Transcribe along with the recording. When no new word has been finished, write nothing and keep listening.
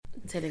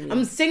telling you.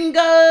 I'm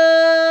single.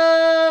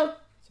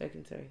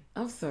 Joking, sorry.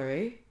 I'm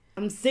sorry.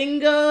 I'm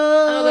single.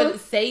 Oh my God,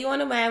 say you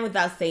want a man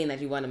without saying that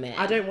you want a man.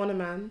 I don't want a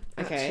man,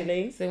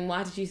 actually. So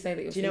why did you say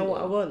that you're Do you know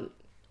what I want?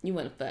 You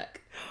want to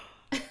fuck.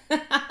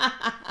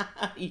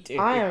 You do.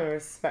 I am a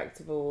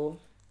respectable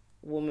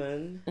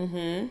woman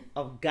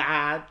of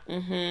God.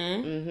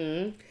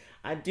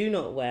 I do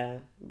not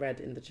wear red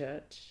in the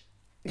church.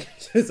 Sorry,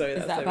 that's Is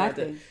that so a bad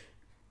random. thing?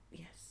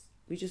 Yes.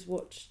 We just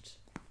watched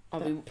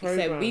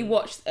So we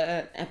watched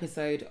an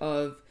episode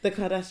of The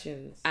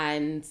Kardashians.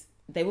 And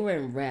they were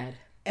wearing red.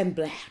 And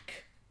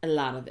black. A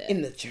lot of it.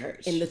 In the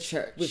church.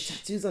 With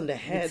tattoos on their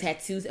head. With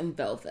tattoos and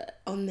velvet.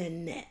 On their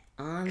neck.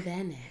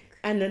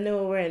 And then they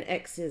were wearing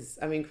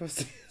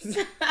crosses.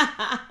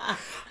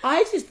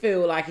 I just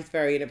feel like it's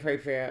very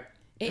inappropriate.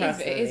 It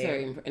is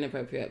very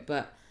inappropriate,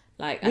 but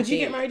like... Would you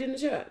get married in the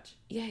church?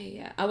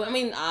 Yeah. I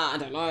mean, I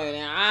don't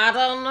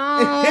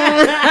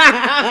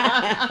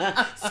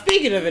know.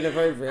 Speaking of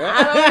inappropriate.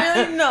 I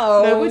don't really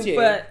know. No, would you?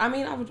 But, I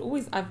mean, I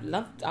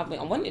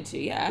wanted to,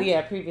 yeah.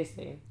 Yeah,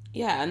 previously.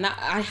 Yeah, and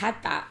I had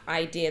that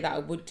idea that I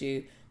would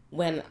do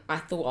when I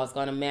thought I was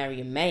going to marry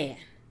a man.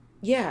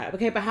 Yeah,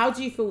 okay, but how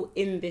do you feel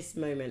in this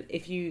moment?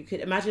 If you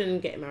could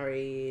imagine getting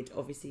married,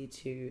 obviously,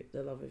 to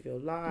the love of your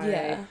life.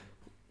 Yeah.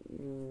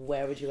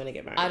 Where would you want to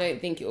get married? I don't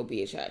think it will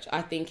be a church.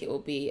 I think it will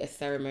be a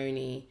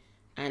ceremony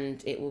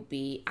and it will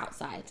be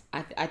outside.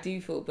 I do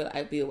feel, but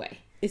I'll be away.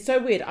 It's so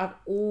weird. I've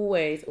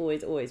always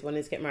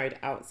wanted to get married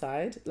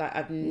outside. Like,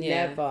 I've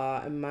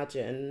never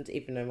imagined,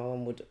 even though my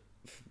mum would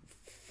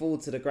fall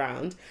to the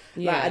ground.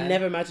 Yeah. Like, I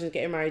never imagined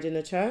getting married in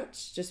a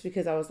church just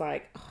because I was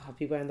like, I'll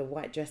be wearing the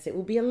white dress. It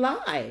will be a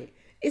lie.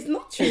 It's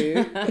not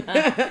true.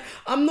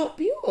 I'm not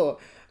pure.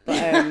 But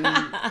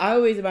I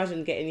always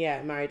imagined getting,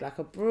 married like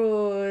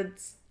abroad.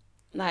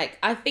 Like,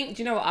 I think,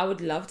 do you know what? I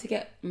would love to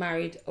get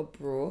married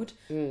abroad,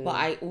 but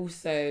I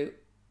also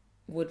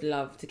would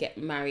love to get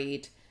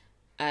married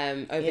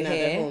over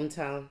here. The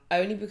hometown.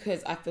 Only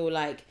because I feel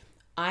like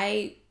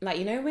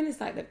you know when it's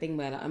like that thing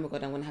where like, oh my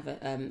God, I want to have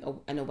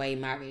an away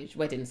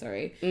wedding,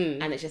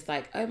 and it's just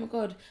like, oh my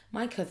God,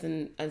 my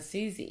cousin and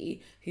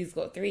Susie, who's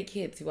got 3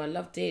 kids who I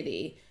love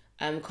dearly,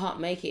 can't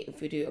make it if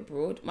we do it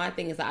abroad. My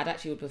thing is that I'd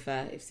actually would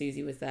prefer if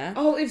Susie was there.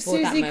 Oh, if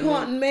Susie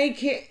can't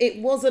make it, it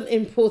wasn't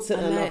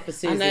important enough for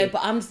Susie. I know,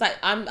 but I'm just like,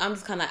 I'm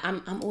just kind of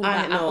like, I'm all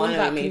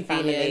about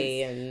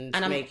convenience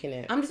and making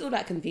it. I'm just all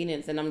about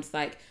convenience, and I'm just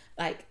like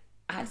I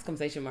had this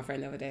conversation with my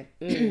friend the other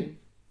day.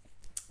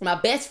 My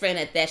best friend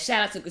at that,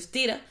 shout out to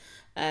Christina,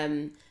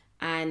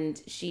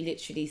 and she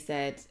literally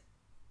said,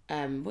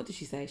 what did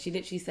she say? She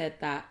literally said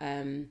that,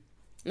 no,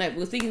 we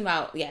were speaking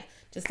about,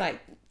 just like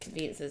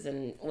conveniences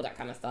and all that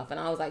kind of stuff. And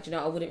I was like,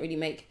 I wouldn't really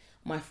make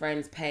my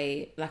friends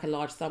pay like a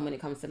large sum when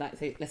it comes to like,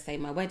 so let's say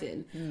my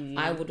wedding.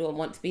 I would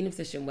want to be in a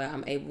position where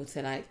I'm able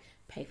to like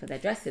pay for their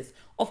dresses.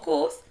 Of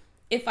course,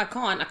 if I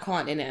can't,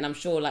 innit? And I'm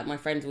sure like my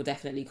friends will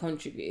definitely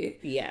contribute.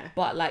 Yeah.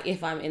 But like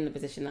if I'm in the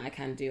position that I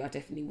can do, I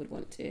definitely would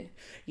want to.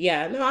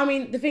 Yeah. No, I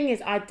mean, the thing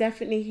is, I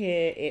definitely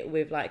hear it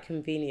with like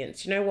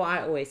convenience. You know what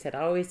I always said?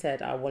 I always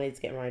said I wanted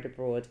to get married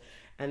abroad.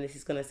 And this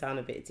is going to sound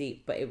a bit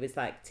deep, but it was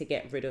like to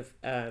get rid of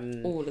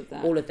all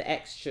of the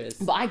extras.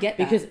 But I get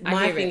that. Because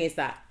my thing is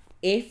that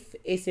if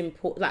it's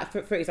important, like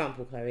for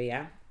example, Chloe,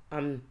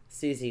 I'm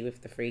Susie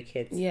with the 3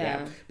 kids.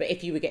 Yeah. But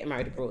if you were getting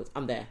married abroad,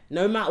 I'm there.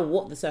 No matter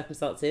what the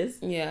circumstances.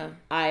 Yeah.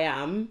 I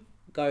am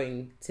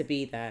going to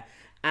be there.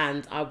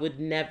 And I would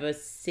never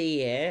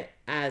see it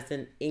as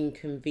an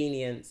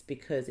inconvenience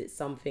because it's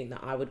something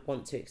that I would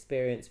want to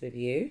experience with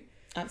you.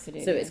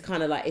 Absolutely. So it's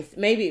kind of like,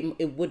 maybe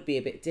it would be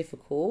a bit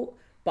difficult,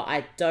 but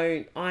I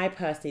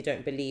personally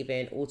don't believe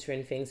in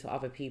altering things for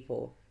other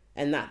people.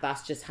 And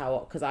that's just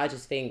because I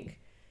just think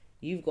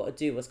you've got to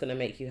do what's going to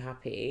make you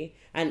happy.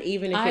 And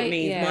even if it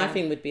means, my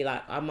thing would be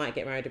like, I might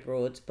get married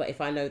abroad, but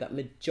if I know that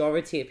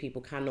majority of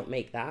people cannot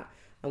make that,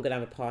 I'm going to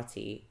have a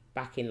party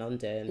back in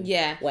London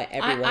where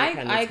everyone can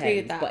attend. I agree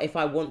with that. But if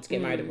I want to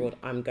get married abroad,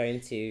 I'm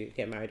going to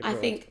get married abroad.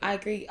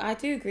 I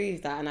do agree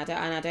with that. And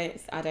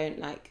I don't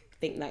like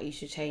think that you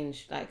should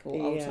change like or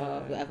alter or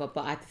whatever,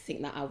 but I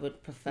think that I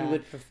would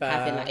prefer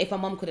having like, if my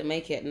mum couldn't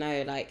make it,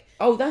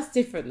 that's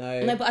different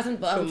though. No, but I'm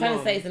trying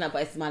to say isn't that,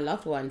 but it's my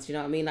loved ones, you know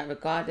what I mean? Like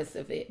regardless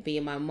of it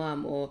being my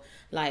mum or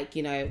like,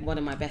 one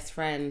of my best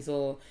friends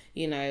or,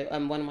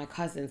 one of my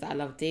cousins that I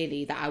love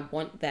dearly that I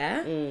want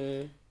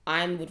there.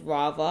 I would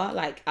rather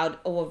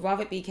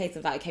rather it be a case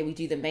of like, okay, we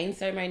do the main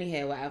ceremony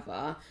here,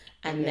 whatever,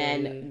 and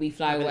then we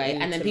fly away,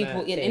 and then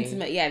people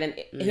intimate, then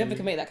whoever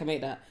can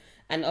make that.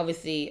 And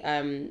obviously,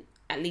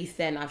 at least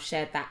then I've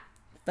shared that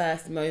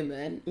first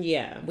moment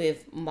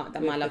with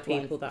my loved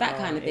ones, that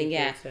kind of thing,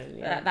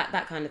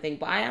 that kind of thing.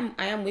 But I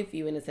am with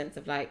you in a sense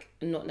of like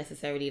not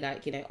necessarily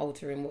like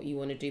altering what you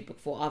want to do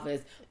for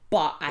others,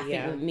 but I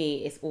think with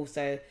me it's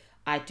also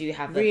I do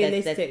have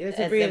realistic. There's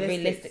a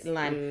realistic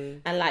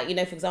line, and like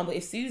for example,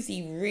 if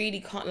Susie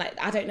really can't, like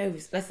I don't know,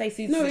 let's say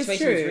Susie's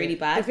situation was really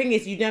bad. The thing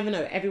is, you never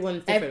know.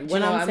 Everyone's different.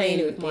 When I'm saying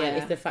it with mine,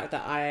 it's the fact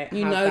that I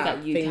have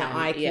that thing that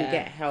I can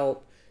get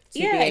help to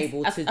be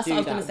able to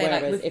do that.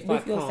 Whereas if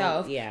with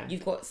yourself,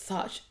 you've got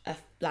such a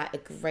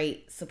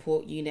great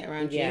support unit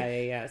around you.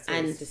 Yeah. So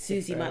and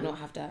Susie might not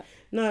have that.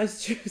 No,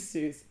 it's true,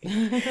 Susie.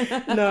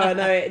 No.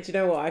 Do you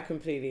know what? I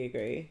completely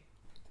agree.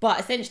 But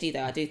essentially,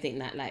 though, I do think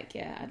that,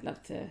 I'd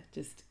love to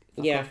just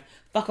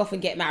fuck off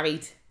and get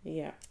married.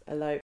 Yeah,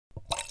 elope.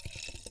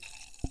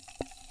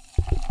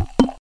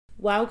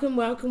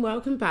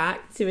 Welcome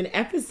back to an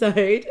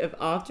episode of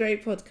After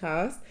 8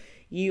 Podcast.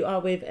 You are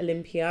with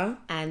Olympia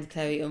and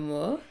Chloe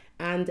Amore.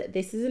 And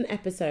this is an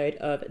episode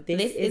of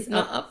This is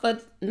not up for...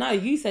 No,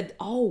 you said...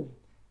 Oh,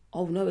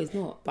 no, it's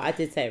not. But I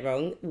did say it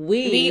wrong.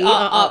 We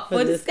are up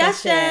for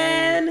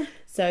discussion.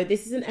 So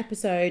this is an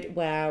episode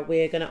where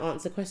we're going to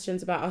answer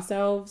questions about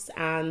ourselves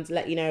and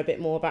let you know a bit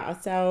more about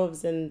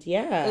ourselves and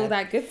all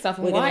that good stuff.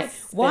 And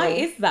why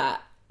is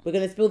that? We're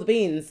going to spill the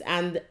beans.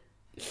 And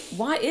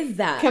why is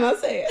that? Can I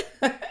say it?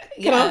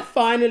 Can I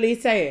finally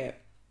say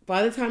it?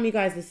 By the time you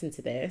guys listen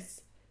to this,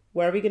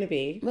 where are we going to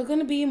be? We're going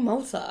to be in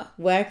Malta.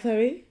 Where,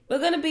 Chloe? We're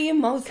going to be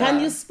in Malta. Can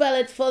you spell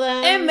it for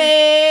them?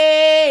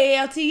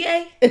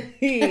 M-A-L-T-A.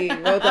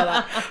 Well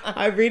done.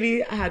 I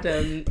really had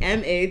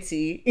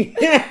M-A-T.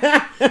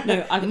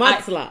 No, I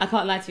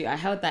can't lie to you. I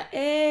held that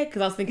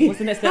because I was thinking, what's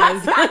the next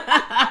letters?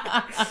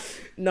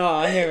 No,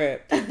 I hear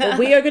it. But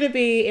we are going to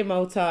be in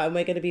Malta and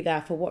we're going to be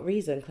there for what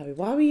reason, Chloe?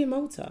 Why are we in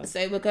Malta?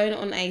 So we're going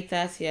on a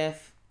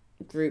 30th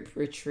group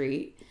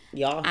retreat.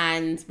 Yeah.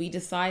 And we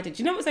decided,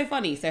 do you know what's so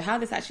funny? So how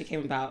this actually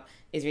came about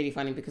is really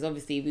funny because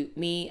obviously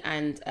me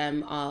and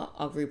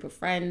our group of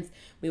friends,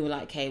 we were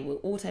like, okay, we're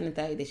all turning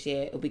 30 this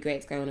year. It'll be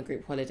great to go on a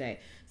group holiday.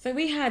 So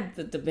we had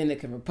the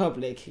Dominican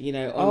Republic,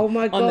 on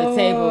the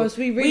table.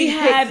 We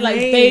had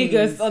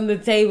Vegas on the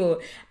table.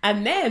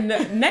 And then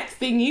next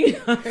thing you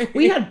know...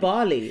 we had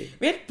Bali. On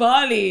the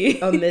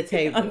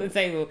table. On the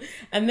table.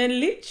 And then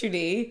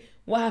literally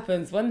what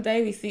happens? One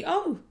day we see,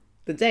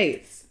 the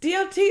dates.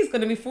 DLT is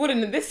going to be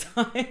falling at this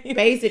time.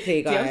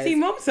 Basically, guys. DLT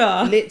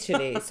Malta.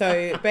 Literally.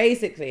 So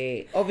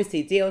basically,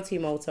 obviously,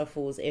 DLT Malta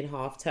falls in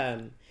half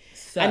term.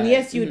 So, and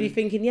yes, you would be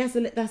thinking, yes,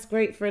 that's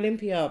great for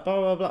Olympia, blah,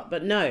 blah, blah.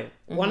 But no,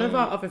 one of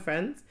our other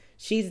friends,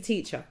 she's a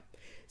teacher.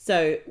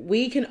 So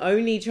we can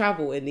only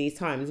travel in these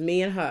times.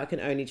 Me and her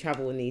can only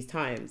travel in these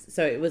times.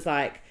 So it was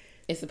like...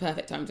 It's the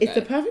perfect time to go. It's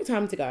the perfect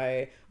time to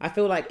go. I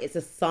feel like it's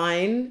a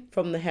sign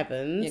from the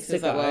heavens to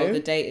go. The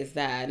date is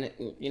there and it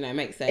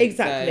makes sense.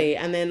 Exactly. So.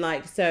 And then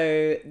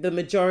so the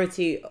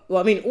majority,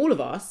 all of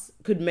us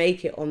could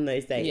make it on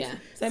those dates. Yeah.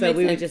 So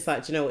we were just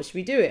like, do you know what, should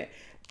we do it?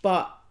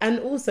 And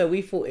also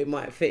we thought it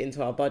might fit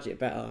into our budget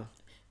better.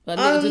 But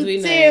little did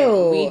we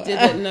know, we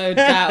didn't know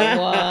that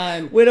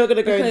one. We're not going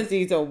to go into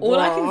detail. All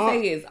I can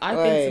say is I've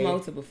been to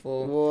Malta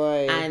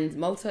before. And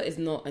Malta is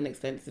not an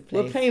expensive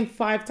place. We're paying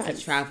 5 times.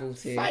 To travel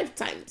to. 5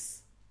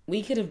 times.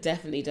 We could have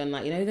definitely done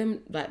them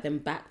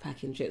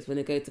backpacking trips when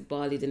they go to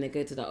Bali, then they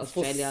go to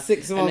Australia. For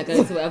 6 months. And they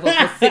go to whatever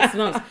for 6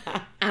 months.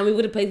 And we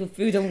would have paid for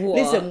food and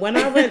water. Listen, when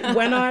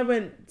I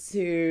went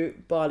to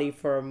Bali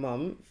for a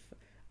month,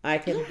 I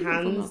can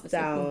hand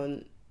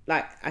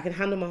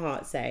on my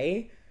heart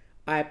say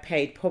I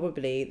paid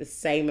probably the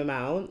same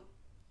amount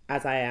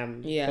as I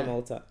am for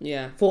Malta.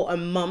 Yeah. For a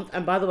month.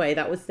 And by the way,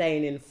 that was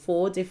staying in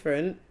 4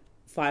 different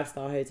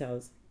 5-star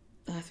hotels.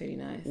 That's really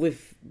nice.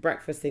 With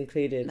breakfast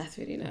included. That's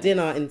really nice.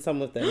 Dinner in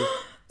some of them.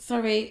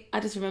 Sorry, I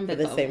just remembered.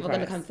 We're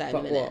going to come to that in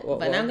a minute. Now I'm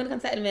going to come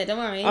to that in a minute. Don't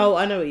worry. Oh,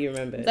 I know what you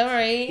remembered. Don't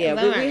worry. Yeah,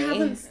 we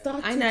haven't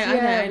started I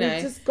know. We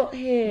just got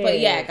here. But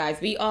yeah, guys,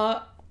 we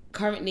are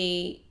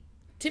currently,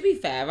 to be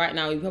fair, right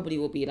now we probably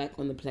will be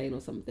on the plane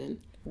or something.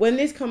 When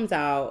this comes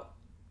out,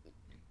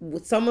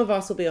 some of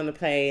us will be on the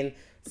plane.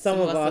 Some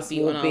of us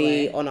will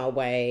be on our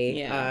way.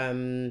 Yeah.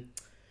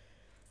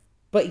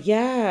 But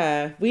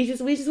yeah, we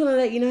just want to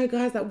let you know,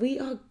 guys, that we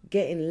are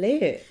getting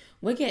lit.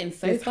 We're getting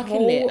so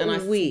fucking lit, and I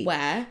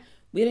swear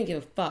we don't give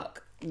a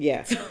fuck.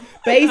 Yeah.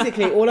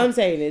 Basically, all I'm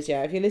saying is,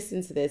 if you're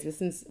listening to this,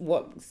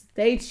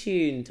 stay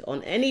tuned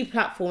on any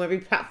platform, every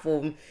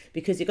platform,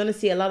 because you're going to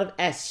see a lot of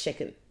ass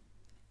shaking.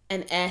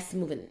 And ass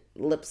moving.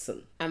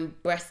 Lipson.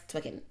 And breast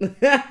twicking.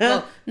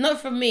 Well, not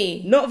from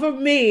me. Not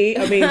from me.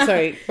 I mean,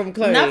 sorry, from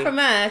Chloe. Not from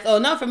us. Or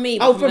not from me.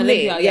 But from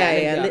me.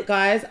 Yeah.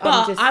 Guys,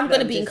 but I'm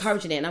going to be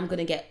encouraging it, and I'm going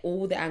to get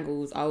all the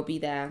angles. I'll be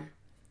there.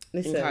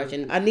 Listen,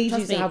 encouraging. I need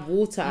you to have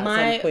water at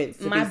some points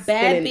to my be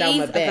spilling down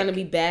my back. are going to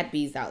be bad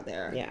bees out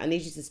there. Yeah, I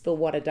need you to spill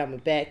water down my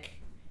back.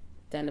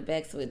 Down the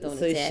back so it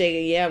don't attack.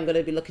 I'm going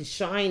to be looking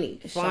shiny.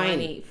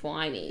 Shiny and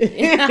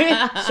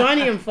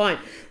fine.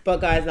 But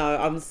guys, no,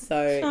 I'm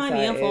so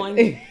shiny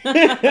excited.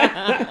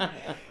 and fine.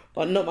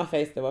 Well, not my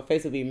face though. My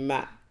face will be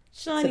matte.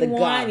 Shiny,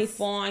 whiny,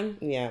 fine.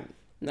 Yeah.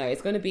 No,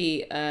 it's going to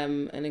be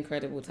an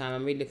incredible time.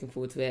 I'm really looking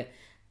forward to it.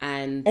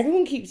 And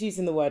everyone keeps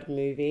using the word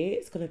movie.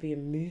 It's going to be a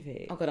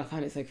movie. Oh God, I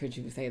find it so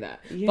cringy to say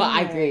that. Yeah. But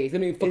I agree. It's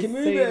going to be a fucking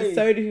movie.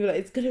 So do people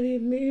it's going to be a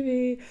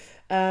movie.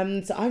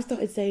 So I've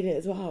started saying it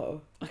as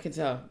well. I can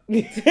tell.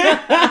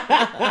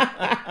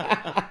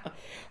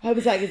 I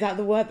was like, is that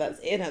the word that's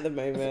in at the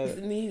moment? It's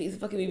a movie. It's a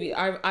fucking movie.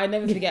 I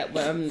never forget.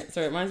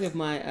 Sorry, it reminds me of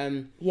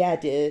my yeah, I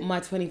did. My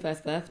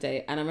 21st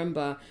birthday, and I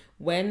remember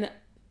when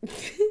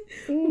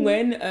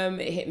when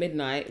it hit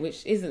midnight,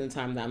 which isn't the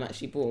time that I'm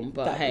actually born,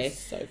 but that hey,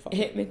 so fun. It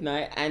hit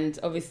midnight, and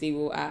obviously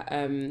we were at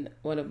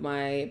one of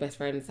my best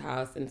friend's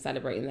house and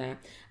celebrating there,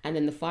 and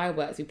then the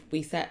fireworks,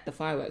 we set the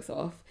fireworks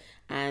off,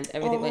 and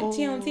everything went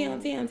tiam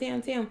tiam tiam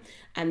tiam tiam,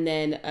 and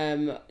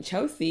then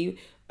Chelsea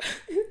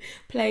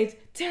played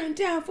 "Turn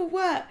Down for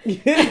What,"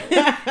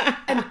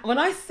 and when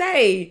I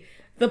say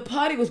the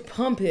party was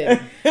pumping, and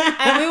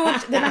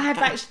then I had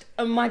like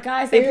my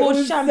guys. They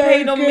poured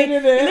champagne on me. You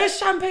know,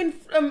 champagne.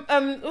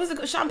 What was it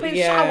called? Champagne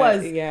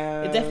showers.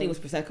 Yeah, it definitely was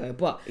prosecco,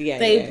 but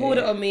they poured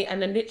it on me,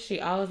 and then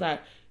literally I was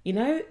like, you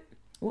know,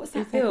 what's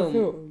that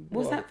film?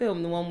 What's that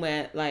film? The one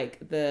where like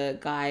the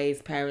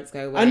guy's parents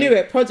go away. I knew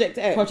it. Project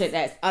X. Project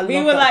X.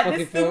 We were like,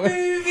 this is the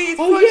movies.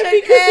 Oh yeah,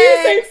 because you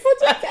were saying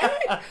Project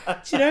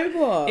X. Do you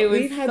know what? It was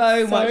We've had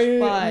so much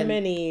fun.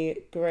 Many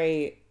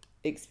great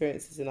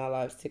experiences in our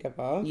lives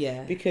together.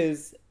 Yeah.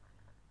 Because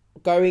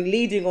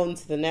leading on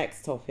to the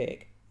next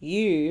topic,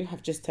 you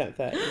have just turned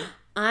 30.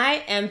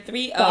 I am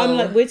 30. But I'm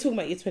like, we're talking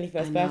about your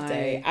 21st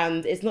birthday,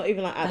 and it's not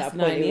even like at that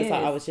point. It was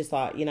like I was just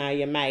like, you know,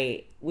 your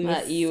mate. We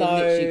like, were you so were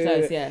literally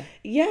close, yeah.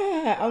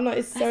 Yeah, I'm like,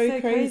 it's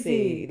so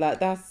crazy. Like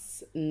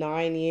that's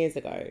 9 years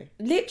ago.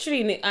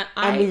 Literally,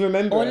 and we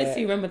remember.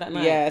 Honestly, remember that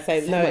night. Yeah, so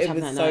no, it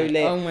was so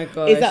lit. Oh my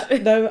god. Is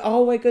that no?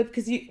 Oh my god,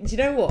 because do you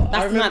know what?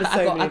 That's I remember the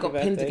night that I got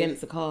pinned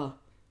against the car.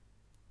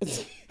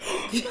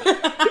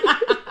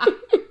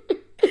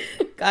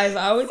 Guys,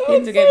 I was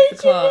pinned against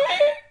the car,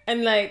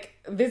 and like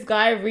this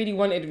guy really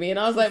wanted me, and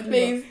I was like,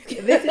 please.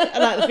 This is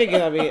like the thing.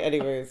 I mean,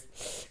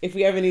 anyways, if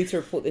we ever need to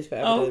report this for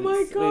evidence, oh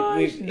my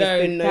gosh,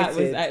 that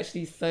was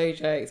actually so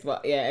jokes.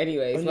 But yeah,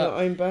 anyways, on your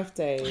own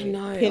birthday, I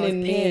know,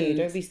 pinning me.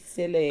 Don't be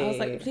silly. I was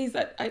like, please,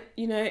 I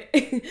you know,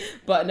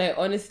 but no,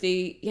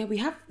 honestly, yeah, we've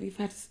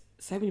had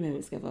so many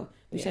moments together.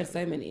 We've shared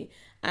so many,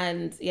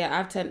 and yeah,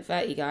 I've turned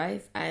 30,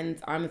 guys, and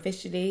I'm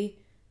officially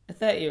a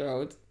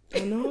 30-year-old. I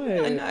know.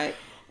 I know.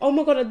 Oh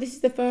my god, this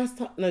is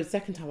the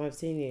second time I've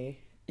seen you.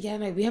 Yeah,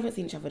 no, we haven't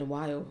seen each other in a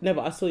while. No,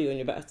 but I saw you on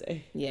your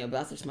birthday. Yeah, but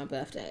that's just my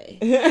birthday.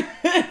 Yeah.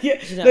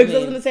 You know no, because I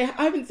was going to say,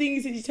 I haven't seen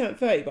you since you turned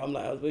 30, but I'm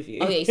like, I was with you.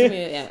 Oh yeah, you saw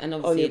me, yeah, and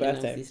obviously on your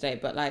birthday. Obviously today.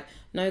 But like,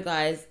 no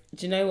guys,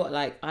 do you know what?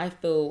 Like, I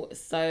feel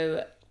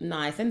so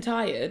nice and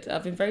tired.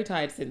 I've been very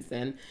tired since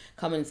then,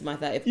 coming to my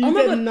 30th. You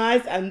said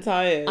nice and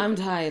tired. I'm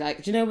tired.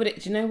 Like, do you know what?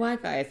 Do you know why,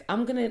 guys?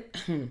 I'm gonna.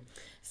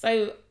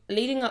 So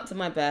leading up to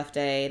my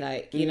birthday,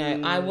 like, you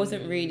know, I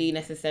wasn't really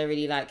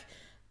necessarily like.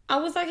 I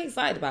was like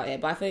excited about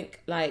it, but I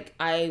think like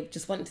I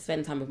just wanted to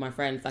spend time with my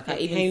friends. Like I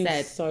even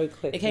said, so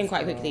quickly. It came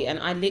quite quickly, and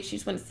I literally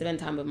just wanted to spend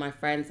time with my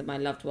friends and my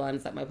loved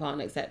ones, like my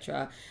partner,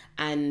 etc.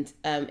 And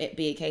it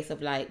be a case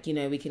of like, you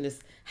know, we can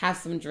just have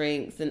some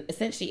drinks, and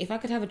essentially, if I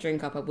could have a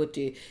drink up, I would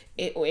do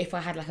it. Or if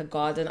I had like a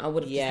garden, I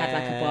would have just had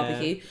like a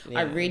barbecue. Yeah.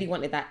 I really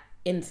wanted that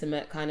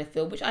intimate kind of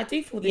feel, which I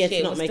do feel this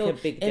year. To not make a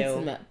big deal.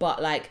 Intimate,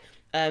 but like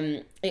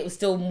it was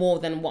still more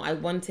than what I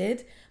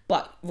wanted.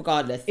 But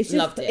regardless,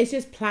 loved it. It's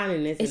just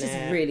planning, isn't it? It's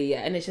just really,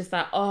 and it's just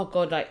like, oh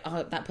god, like,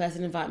 oh, that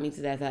person invited me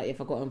to their 30th.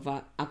 I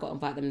got to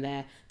invite them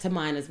there to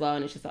mine as well,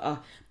 and it's just like, oh,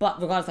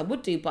 but regardless, I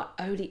would do, but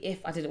only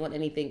if I didn't want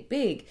anything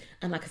big.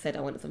 And like I said,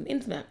 I wanted something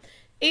intimate.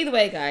 Either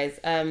way, guys,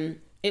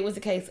 it was a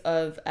case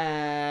of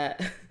so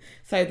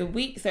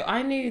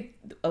I knew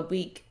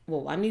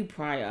I knew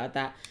prior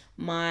that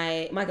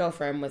my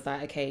girlfriend was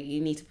like, okay, you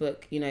need to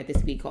book, you know,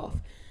 this week off.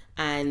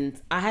 And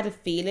I had a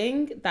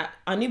feeling that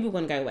I knew we were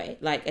going to go away.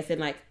 Like, I said,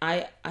 like,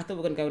 I thought we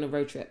were going to go on a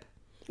road trip.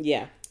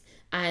 Yeah.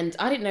 And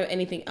I didn't know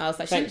anything else.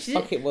 Like,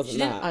 it wasn't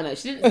that. I know,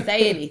 she didn't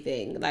say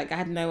anything. Like, I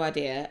had no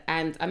idea.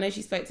 And I know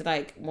she spoke to,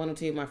 like, one or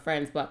two of my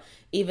friends, but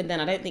even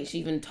then, I don't think she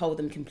even told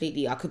them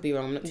completely. I could be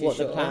wrong, I'm not too sure. What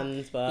the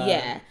plans were.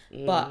 Yeah.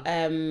 But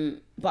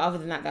other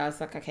than that, I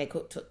was like, okay,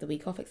 cool, took the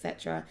week off,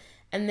 etc.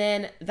 And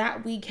then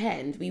that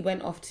weekend, we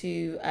went off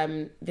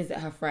to visit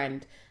her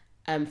friend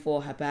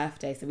for her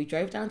birthday. So we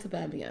drove down to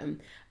Birmingham,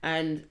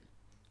 and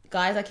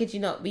guys, I kid you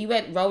not, we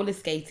went roller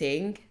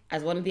skating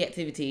as one of the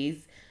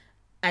activities,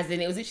 as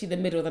in it was literally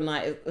the middle of the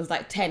night. It was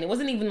like 10. It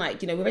wasn't even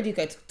like, you know, we're ready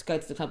to go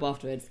to the club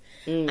afterwards.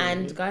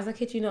 And guys, I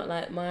kid you not,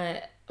 like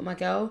my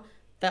girl,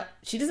 that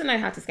she doesn't know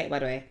how to skate, by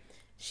the way,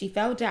 she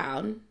fell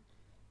down,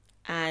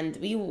 and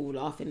we were all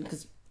laughing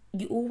because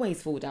you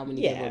always fall down when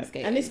you go roller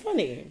skating. And it's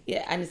funny.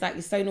 Yeah, and it's like,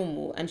 it's so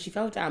normal. And she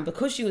fell down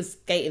because she was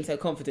skating so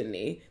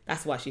confidently.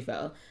 That's why she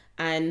fell.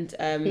 And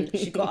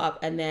she got up,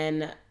 and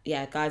then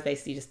guys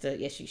basically just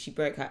she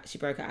broke her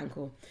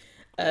ankle.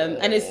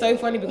 And it's so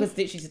funny because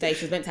literally today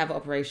she was meant to have an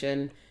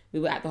operation. We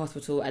were at the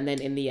hospital, and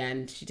then in the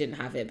end she didn't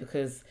have it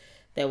because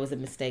there was a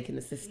mistake in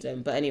the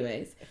system. But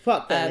anyways,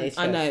 fuck that.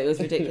 I know, it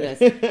was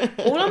ridiculous.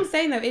 All I'm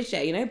saying though is,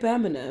 you know,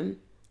 Birmingham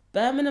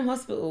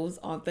hospitals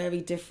are very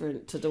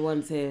different to the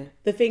ones here.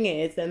 The thing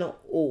is, they're not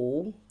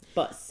all,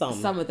 but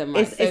some of them.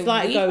 Right? It's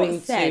like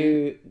going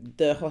to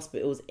the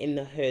hospitals in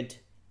the hood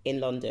in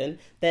London.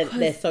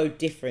 They're so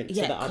different to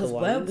the other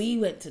ones. Where we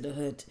went to the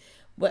hood,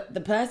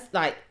 the person,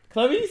 like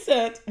Chloe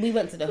said, we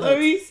went to the hood.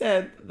 Chloe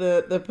said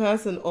the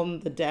person on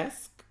the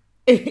desk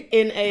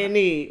in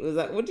A&E was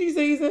like, what did you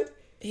say? You said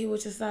he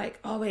was just like,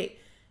 oh wait,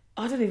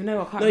 I don't even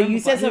know. I can't remember. You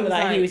said something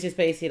like he was just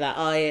basically like,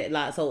 oh yeah,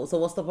 like so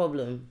what's the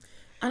problem?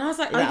 And I was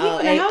like, are you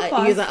going to help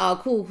us? He was like, oh,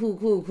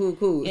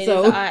 cool. Yeah,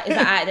 so it's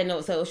like, then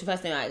no, so what's your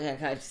first name? Like,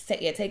 okay, just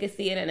take a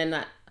seat in it, and then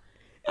like,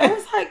 I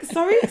was like,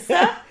 sorry,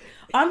 sir.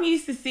 I'm literally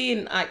used to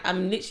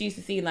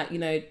seeing like, you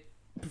know,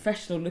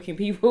 professional looking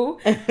people,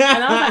 and I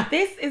was like,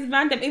 this is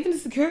Mandem. Even the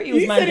security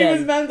was Mandem. You said it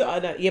was Mandem. I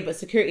know, yeah, but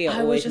security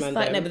are always Mandem. I was just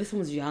like, no, but this one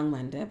was young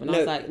Mandem, and I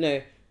was like,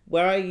 no.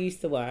 Where I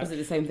used to work, was it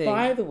the same thing?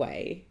 By the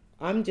way,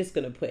 I'm just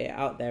gonna put it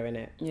out there,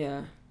 innit?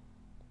 Yeah.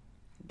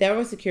 There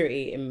are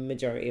security in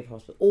majority of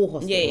hospitals. All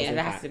hospitals. Yeah,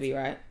 that has to be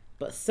right.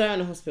 But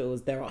certain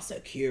hospitals, there are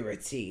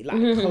security,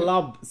 like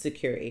club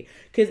security.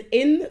 Because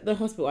in the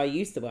hospital I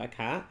used to work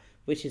at,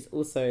 which is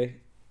also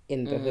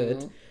in the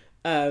hood,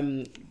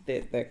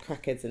 the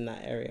crackheads in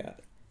that area,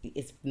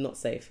 it's not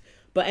safe.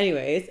 But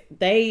anyways,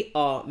 they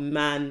are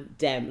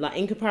Mandem. Like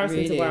in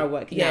comparison to where I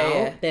work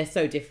now, they're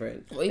so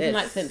different. Well, even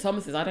like St.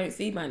 Thomas's, I don't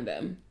see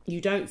Mandem.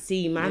 You don't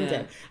see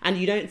Mandem. And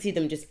you don't see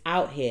them just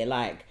out here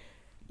like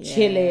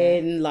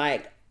chilling,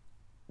 like,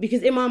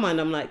 because in my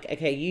mind I'm like,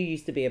 okay, you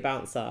used to be a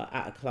bouncer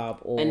at a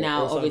club, and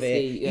now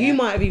obviously you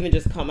might have even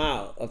just come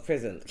out of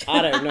prison.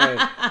 I don't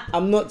know.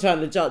 I'm not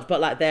trying to judge,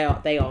 but like they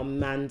are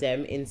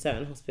Mandem in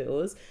certain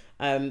hospitals.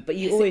 But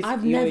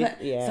I've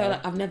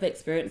never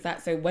experienced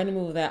that. So when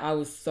we were there, I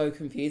was so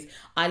confused.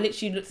 I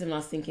literally looked at him and I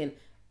was thinking,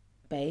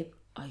 babe,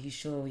 are you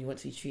sure you want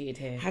to be treated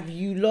here? Have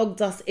you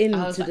logged us into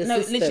the system? No,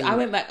 literally, I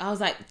went back. I was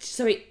like,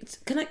 sorry,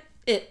 can I?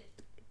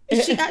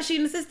 Is she actually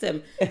in the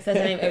system? Says her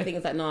name, everything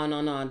was like,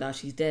 no,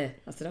 she's there.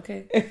 I said,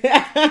 okay.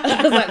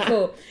 I was like,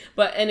 cool.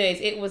 But anyways,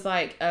 it was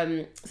like,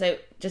 so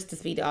just to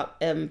speed it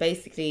up,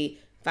 basically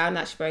found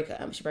out she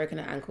broken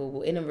her ankle.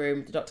 We're in a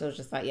room. The doctor was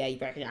just like, yeah, you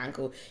broken your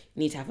ankle.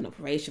 You need to have an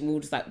operation. We were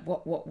just like,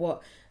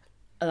 what?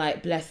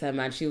 Like, bless her,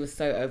 man. She was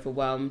so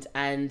overwhelmed.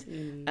 And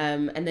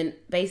and then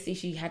basically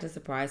she had a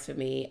surprise for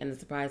me. And the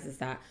surprise is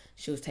that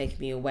she was taking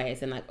me away,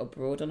 as in like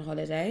abroad on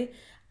holiday.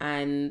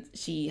 And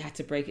she had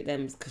to break it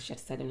then because she had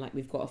to tell him, like,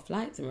 we've got a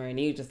flight tomorrow. And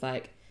he was just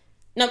like,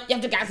 no, you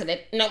have to cancel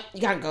it. No,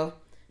 you can't go.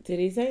 Did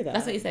he say that?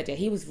 That's what he said, yeah.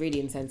 He was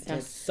really insensitive.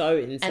 That's so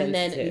insensitive. And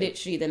then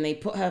literally, then they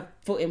put her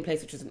foot in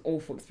place, which was an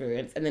awful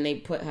experience. And then they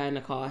put her in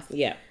a cast.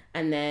 Yeah.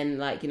 And then,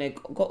 like, you know,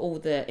 got all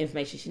the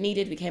information she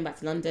needed. We came back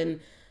to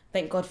London.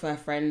 Thank God for her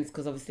friends,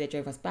 because obviously they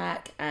drove us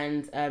back.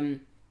 And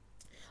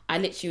I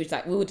literally was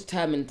like, we were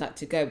determined like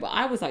to go. But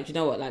I was like, you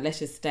know what? Like, let's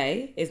just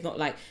stay. It's not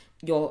like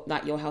your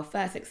health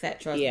first,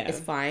 etc. It's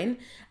fine,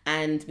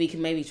 and we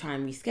can maybe try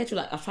and reschedule.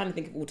 Like, I was trying to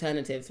think of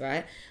alternatives,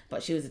 right?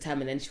 But she was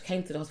determined, and she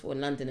came to the hospital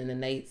in London, and then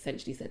they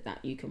essentially said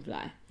that you can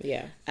fly.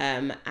 Yeah.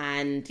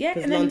 And yeah,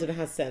 because London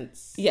has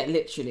sense. Yeah,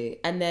 literally.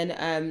 And then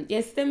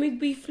then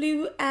we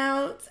flew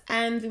out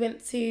and we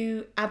went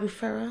to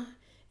Albufeira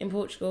in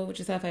Portugal, which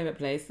is her favourite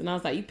place. And I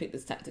was like, you picked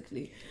this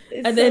tactically.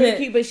 It's and so then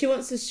cute, but she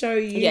wants to show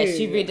you. Yeah,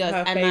 she really does.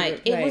 And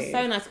like, place. It was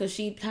so nice because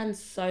she planned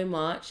so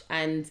much,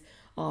 and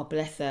oh,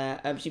 bless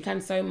her. She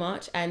planned so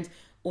much, and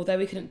although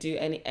we couldn't do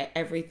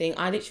everything,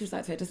 I literally was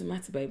like, so it doesn't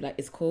matter, babe. Like,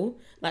 it's cool.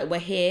 Like, we're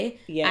here,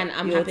 and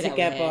I'm happy that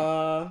we're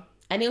here.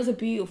 And it was a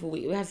beautiful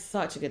week. We had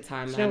such a good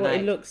time. Do you know what?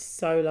 It looks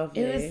so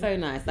lovely. It was so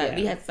nice. Like,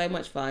 we had so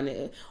much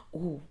fun.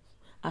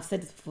 I've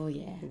said this before,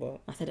 yeah.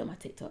 What? I said it on my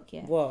TikTok,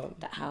 yeah. What?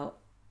 That how,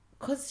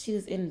 because she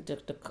was in the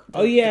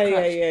yeah.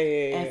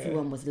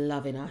 Everyone was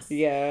loving us.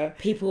 Yeah.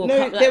 People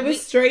were there were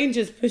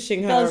strangers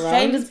pushing her around. There were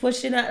strangers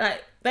pushing her.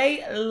 Like,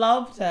 they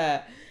loved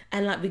her.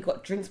 And like, we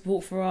got drinks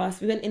bought for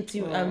us. We went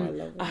into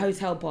a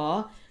hotel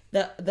bar.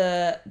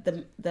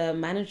 The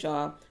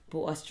manager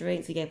bought us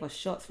drinks. He gave us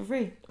shots for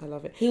free. I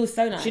love it. He was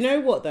so nice. Do you know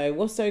what though?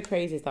 What's so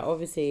crazy is that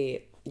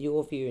obviously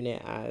you're viewing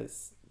it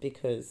as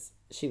because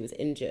she was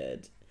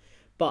injured,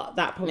 but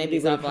that probably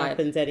would have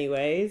happened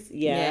anyways.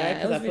 Yeah,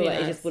 because I feel really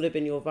like it just would have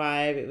been your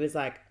vibe. It was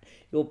like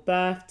your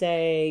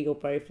birthday. You're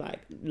both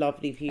like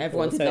lovely people.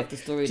 Everyone did love the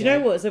story. Do you know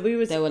what? So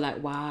they were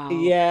like, wow.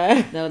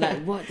 Yeah. They were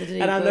like, what did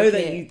it? And I know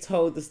that you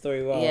told the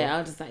story well. Yeah, I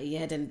was just like,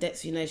 yeah. Then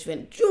Dex, you know, she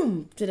went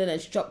zoom, and then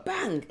she dropped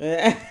bang,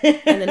 and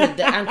then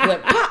the ankle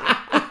went pop.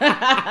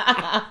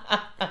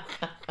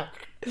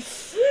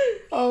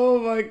 Oh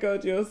my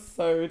god, you're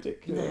so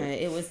ridiculous. No,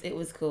 it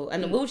was cool,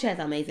 and the wheelchairs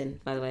are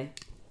amazing, by the way.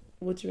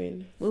 What do you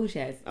mean?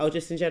 Wheelchairs. Oh,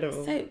 just in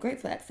general. So great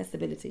for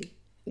accessibility.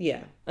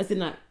 Yeah. As in,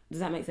 like, does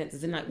that make sense?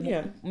 As in, like,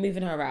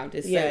 moving her around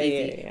is so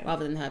easy. Yeah.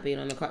 Rather than her being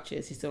on the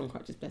crutches. She's still on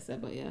crutches, bless her,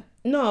 but yeah.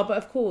 No, but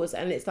of course,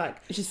 and it's like...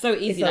 It's just so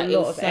easy. Like, it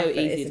was so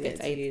easy to get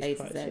to A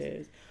to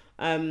Z.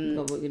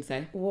 What were you going to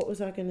say? What was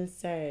I going to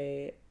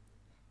say?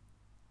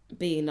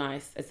 Being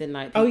nice, as in,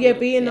 like...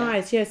 Being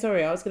nice. Yeah,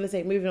 sorry. I was going to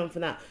say, moving on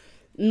from that.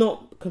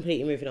 Not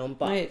completely moving on,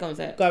 but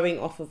going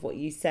off of what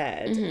you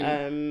said,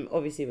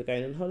 obviously we're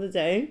going on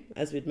holiday,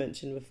 as we'd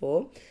mentioned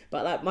before.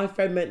 But like, my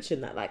friend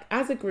mentioned that, like,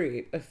 as a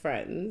group of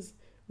friends,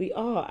 we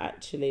are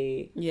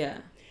actually... Yeah.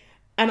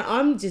 And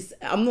I'm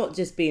not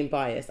just being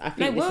biased. I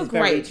think this is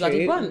very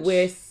true. Bunch.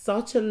 We're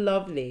such a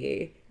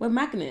lovely... We're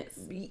magnets.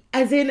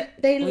 As in,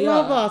 they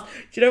love us.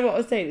 Do you know what I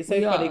was saying? It's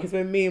so funny because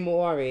when me and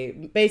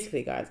Mawari...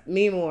 Basically, guys,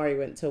 me and Mawari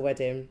went to a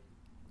wedding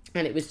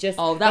And it was just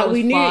that was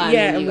we knew fun.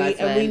 Yeah,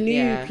 and we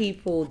knew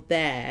people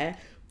there,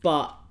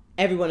 but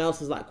everyone else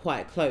was like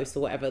quite close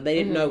or whatever. They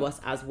didn't know us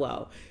as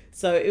well.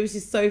 So it was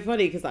just so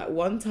funny because like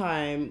one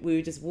time we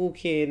were just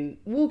walking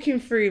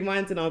through,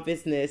 minding our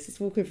business, just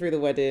walking through the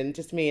wedding,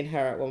 just me and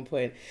her at one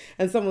point,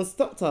 and someone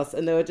stopped us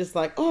and they were just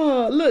like,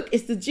 "Oh, look,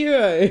 it's the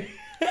duo."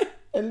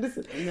 And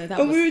listen, we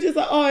were just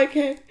like, "Oh,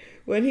 okay."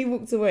 When he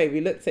walked away, we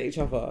looked at each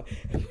other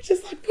and we're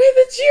just like, "We're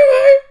the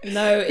duo."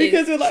 No,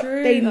 because we're like,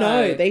 true, they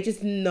know, they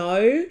just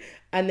know.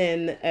 And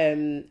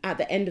then at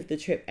the end of the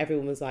trip,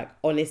 everyone was like,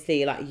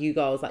 honestly, like you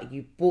girls, like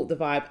you brought the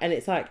vibe. And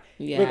it's like,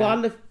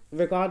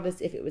 regardless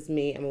if it was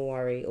me and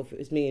Mawari, or if it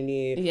was me and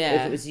you, or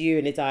if it was you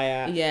and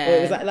Idaya, or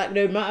it was like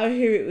no matter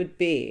who it would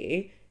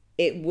be,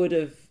 it would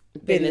have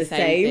been the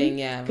same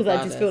thing, because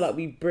I just feel like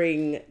we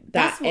bring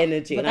that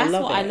energy, and I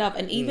love it. I love.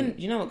 And even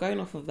you know what, going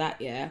off of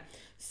that,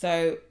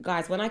 so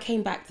guys, when I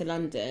came back to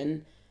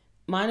London,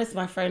 minus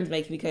my friends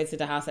making me go to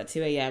the house at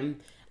 2 a.m.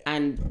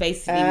 and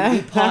basically we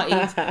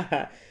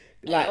partied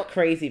like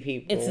crazy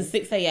people. It's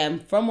 6 a.m.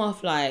 from our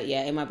flight,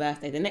 in my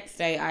birthday. The next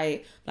day,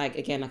 I like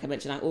I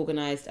mentioned, I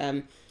organised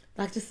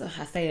like just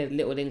I say a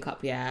little link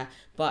up,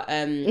 but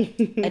and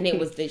it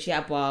was literally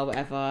at a bar,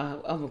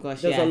 whatever. Oh my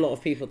gosh, there was a lot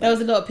of people there was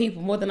a lot of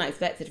people, more than I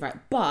expected, right?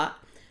 But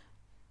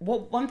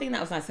one thing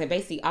that was nice, so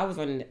basically I was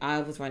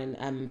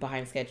running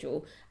behind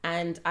schedule,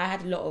 and I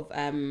had a lot of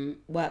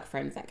work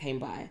friends that came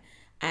by,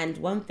 and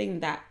one thing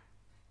that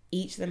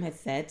each of them had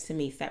said to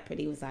me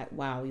separately was like,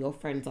 "Wow, your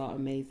friends are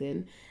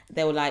amazing."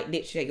 They were like,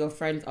 literally, your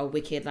friends are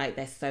wicked. Like,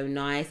 they're so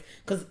nice.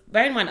 Because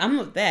bear in mind, I'm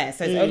not there,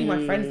 so it's only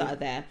my friends that are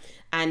there,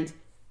 and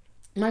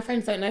my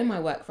friends don't know my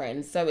work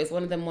friends, so it's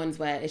one of them ones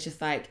where it's just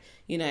like,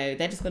 you know,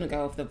 they're just gonna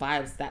go off the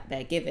vibes that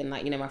they're given,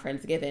 like, you know, my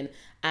friends are given.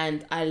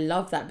 And I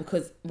love that,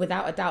 because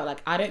without a doubt,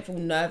 like, I don't feel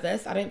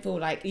nervous. I don't feel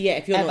like,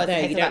 if you're not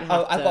there, you don't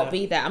have to. I've got to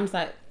be there. I'm just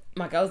like,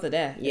 my girls are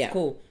there. It's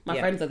cool. My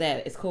friends are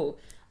there. It's cool.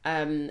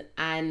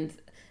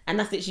 And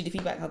that's literally the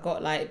feedback I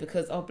got, like,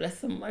 because, oh, bless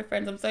some of my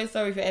friends. I'm so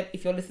sorry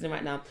if you're listening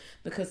right now,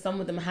 because some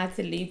of them had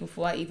to leave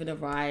before I even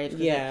arrived.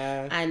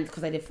 And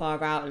because I live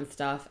far out and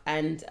stuff.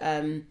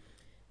 And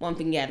one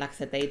thing, like I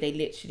said, they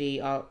literally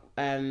are,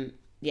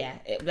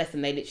 bless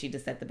them, they literally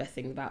just said the best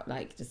thing about,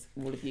 like, just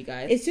all of you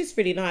guys. It's just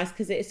really nice,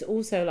 because it's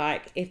also,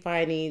 like, if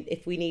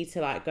we need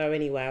to, like, go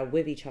anywhere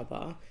with each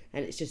other,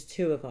 and it's just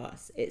two of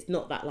us, it's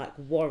not that, like,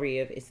 worry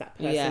of is that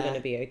person going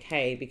to be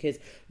okay, because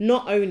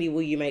not only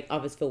will you make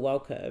others feel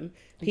welcome,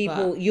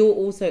 you'll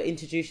also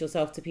introduce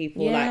yourself to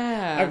people. Like,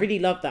 I really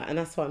love that, and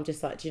that's why I'm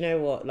just like, do you know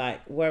what,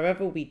 like,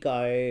 wherever we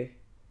go,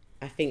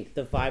 I think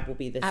the vibe will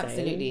be the same.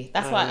 Absolutely.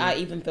 That's why I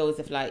even feel as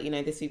if, like, you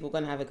know, this week we're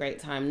going to have a great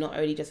time, not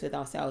only just with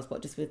ourselves,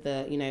 but just with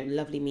the, you know,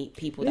 lovely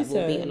people that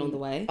we'll meet along the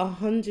way.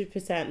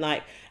 100%.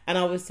 Like, and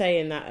I was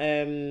saying that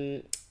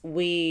when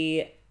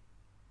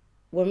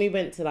we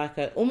went to like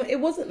it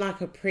wasn't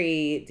like a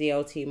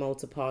pre-DLT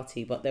Malta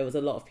party, but there was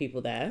a lot of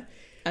people there.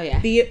 Oh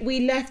yeah. We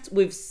left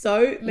with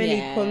so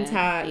many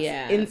contacts,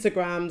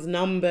 Instagrams,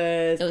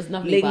 numbers, it was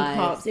lovely link vibes.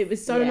 Ups. It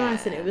was so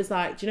nice, and it was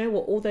like, do you know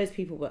what? All those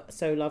people were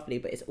so lovely,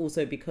 but it's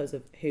also because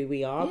of who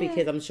we are.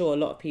 Because I'm sure a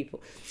lot of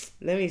people.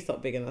 Let me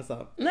stop bigging us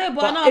up. No,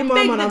 but in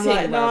my mind, I'm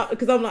like, no,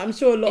 because I'm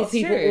sure a lot of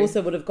people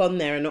also would have gone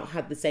there and not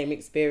had the same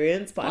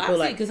experience. But I feel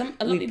like because a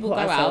lot of people go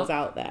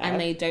out there and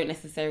they don't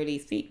necessarily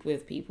speak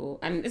with people,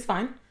 and it's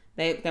fine.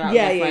 They're out with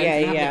their friends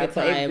and having a good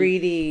time.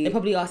 They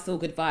probably are still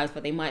good vibes,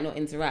 but they might not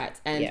interact.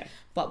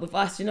 But with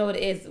us, you know what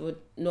it is? We're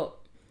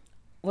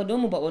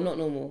normal, but we're not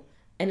normal.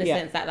 In the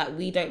sense that, like,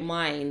 we don't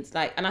mind.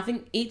 Like, and I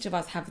think each of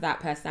us have that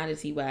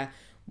personality where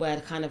we're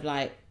kind of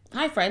like,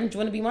 hi friend, do you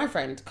want to be my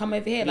friend? Come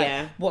over here.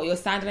 Like, what, you're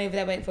standing over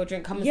there waiting for a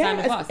drink? Come and stand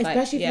with us.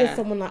 Especially if you're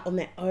someone like on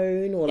their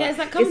own, or like, it's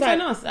like, come join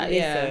us. Like,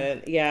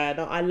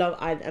 I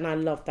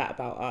love that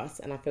about us,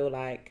 and I feel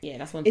like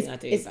that's one thing I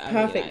do. It's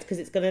perfect because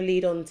it's going to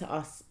lead on to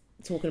us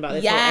talking about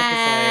this whole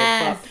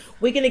episode.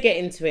 But we're going to get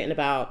into it in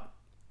about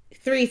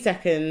 3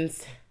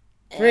 seconds.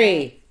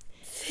 3,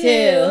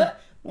 2,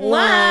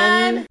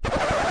 1.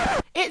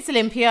 It's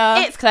Olympia.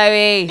 It's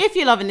Chloe. If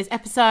you're loving this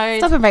episode,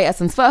 stop and rate us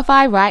on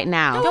Spotify right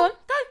now. Go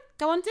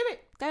on, do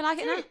it. Go like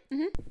it now.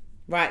 Mm-hmm.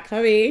 Right,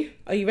 Chloe,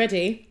 are you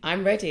ready?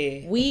 I'm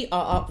ready. We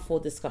are up for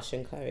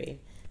discussion,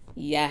 Chloe.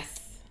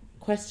 Yes.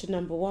 Question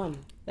number 1.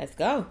 Let's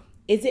go.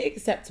 Is it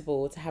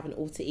acceptable to have an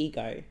alter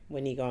ego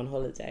when you go on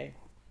holiday?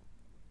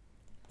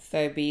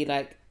 So be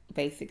like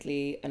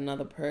basically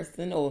another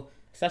person, or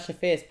such a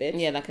fierce bitch.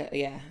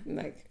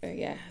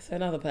 So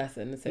another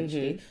person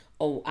essentially,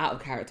 or out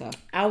of character.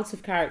 Out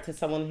of character,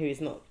 someone who is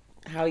not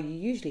how you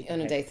usually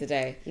on a day to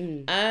day.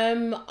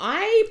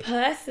 I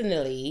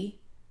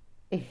personally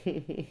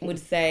would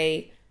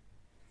say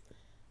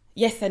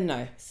yes and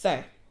no.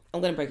 So I'm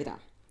gonna break it down.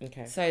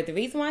 Okay. So the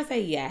reason why I say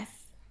yes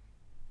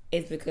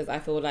is because I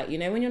feel like, you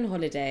know, when you're on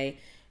holiday,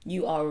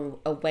 you are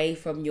away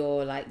from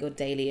your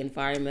daily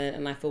environment,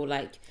 and I feel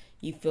like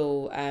you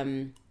feel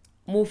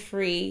more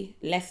free,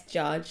 less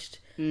judged,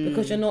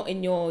 because you're not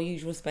in your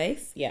usual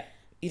space. Yeah.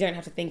 You don't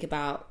have to think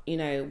about, you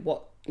know,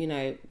 what you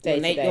know,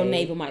 your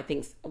neighbor might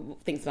thinks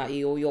about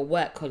you, or your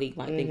work colleague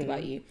might think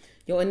about you.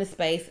 You're in a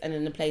space and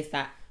in a place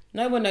that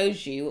no one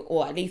knows you,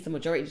 or at least the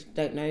majority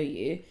don't know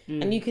you,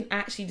 and you can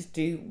actually just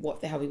do what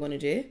the hell we want to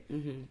do.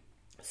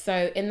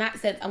 So in that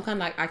sense, I'm kind of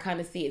like, I kind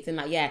of see it's in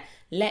like, yeah,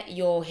 let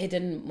your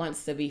hidden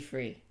monster be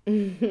free.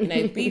 You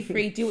know, be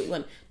free, do what you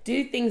want,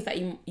 do things that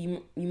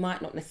you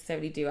might not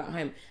necessarily do at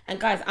home. And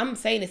guys, I'm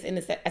saying this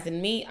as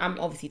in me, I'm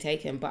obviously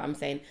taken, but I'm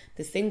saying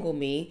the single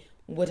me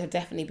would have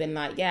definitely been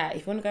like, yeah,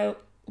 if you want to go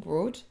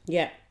abroad,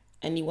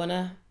 and you want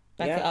to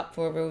back it up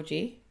for a real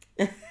G,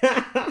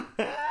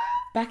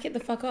 back it the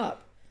fuck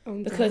up,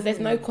 because there's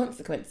no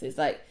consequences.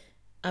 Like,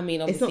 I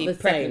mean, obviously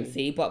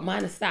pregnancy, same. But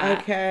minus that,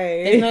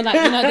 okay, there's no like,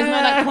 there's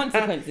no like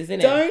consequences in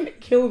it. Don't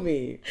kill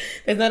me.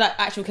 There's no like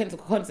actual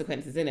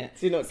consequences in it.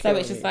 Do not kill me. So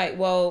it's just like,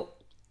 well,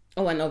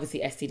 and obviously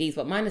STDs,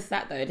 but minus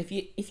that though, if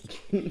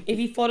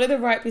you follow the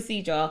right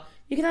procedure,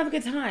 you can have a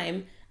good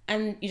time,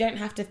 and you don't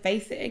have to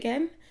face it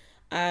again,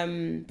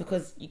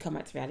 because you come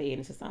back to reality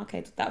and it's just like,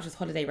 okay, that was just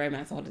holiday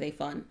romance or holiday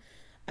fun.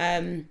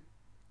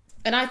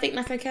 And I think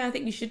that's okay. I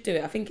think you should do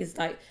it. I think it's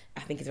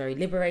very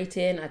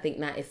liberating. I think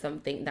that is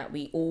something that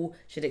we all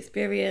should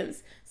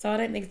experience. So I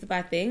don't think it's a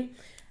bad thing.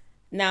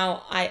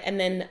 Now,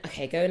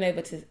 going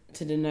over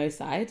to the no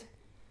side,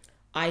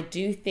 I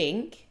do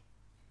think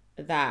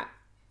that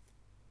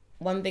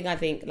one thing I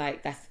think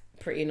like that's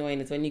pretty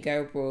annoying is when you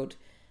go abroad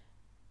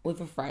with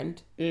a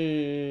friend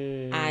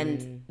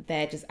and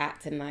they're just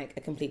acting like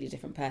a completely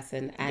different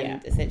person,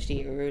 and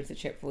essentially it ruins the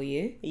trip for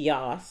you.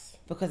 Yes.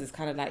 Because it's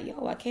kind of like,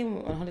 yo, I came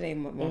on holiday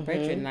with my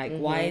brethren. Like,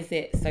 why is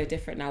it so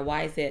different now?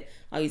 Why is it,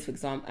 I'll use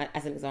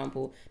as an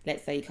example,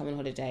 let's say you come on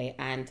holiday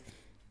and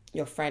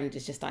your friend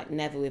is just like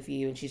never with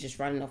you, and she's just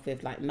running off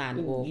with like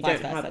man, or you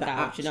vice don't versa. have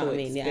that Do you know what I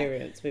mean?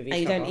 Experience with each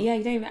and you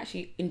other. don't even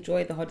actually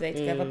enjoy the holiday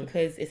together,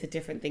 because it's a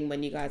different thing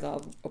when you guys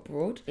are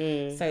abroad.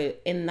 So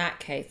in that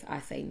case, I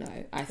say no.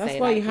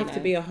 That's why you have to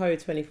be a hoe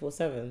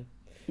 24/7.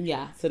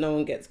 Yeah. So no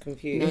one gets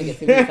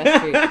confused.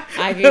 That's true.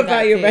 I agree with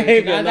that your too.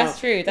 behaviour. No, that's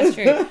true.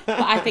 But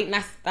I think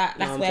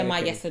that's where my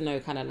yes and no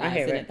kind of lies,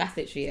 isn't it? That's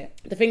literally it.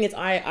 The thing is,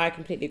 I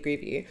completely agree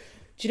with you.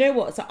 Do you know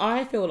what? So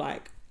I feel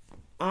like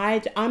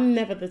I'm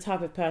never the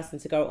type of person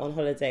to go on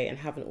holiday and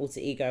have an alter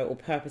ego or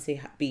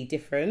purposely be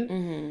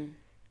different.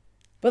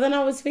 But then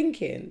I was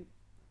thinking,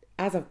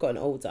 as I've gotten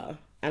older,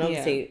 and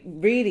obviously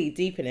really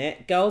deep in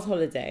it, girls'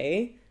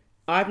 holiday,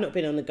 I've not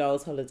been on a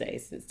girls' holiday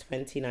since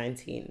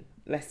 2019.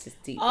 Let's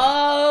just deep.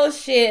 Oh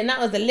shit! And that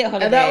was a lit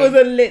holiday. And that was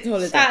a lit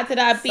holiday. Shout out to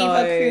that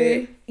Beaver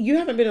crew. You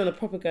haven't been on a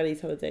proper girlies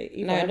holiday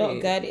either, no,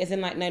 not girly. As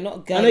in like, no,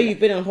 not girly. I know you've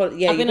been on holiday.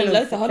 Yeah, I've been on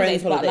loads of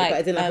holidays, but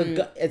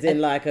as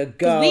in like a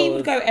girl. We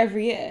would go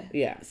every year.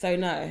 Yeah. So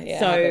no. Yeah.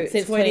 So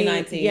since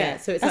 2019. Yeah.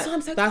 So it's that's like, why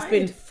I'm so that's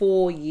excited. been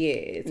 4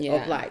 years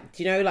of like,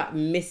 do you know, like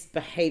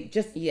misbehaved,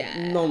 just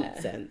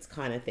nonsense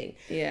kind of thing.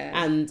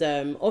 Yeah.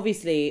 And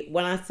obviously,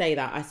 when I say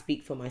that, I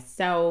speak for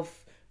myself.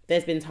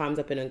 There's been times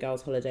I've been on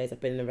girls' holidays, I've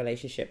been in a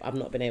relationship, I've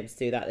not been able to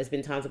do that. There's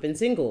been times I've been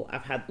single,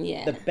 I've had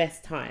the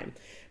best time.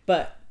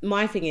 But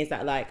my thing is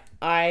that like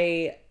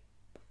I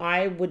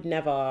would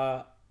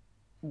never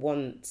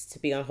want to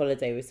be on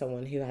holiday with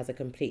someone who has a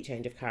complete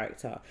change of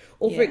character.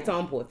 Or for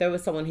example, if there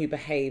was someone who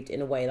behaved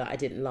in a way that I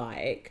didn't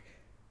like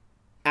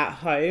at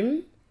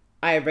home,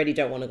 I already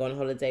don't want to go on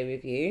holiday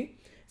with you.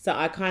 So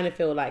I kind of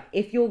feel like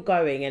if you're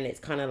going and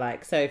it's kind of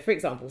like, so for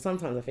example,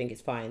 sometimes I think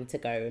it's fine to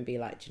go and be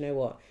like, do you know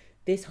what?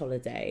 This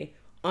holiday,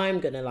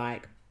 I'm going to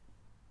like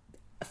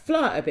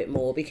flirt a bit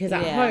more, because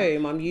at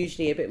home I'm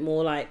usually a bit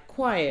more like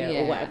quiet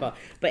or whatever.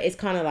 But it's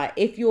kind of like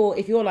if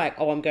you're like,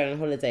 oh, I'm going on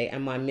holiday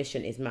and my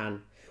mission is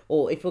man,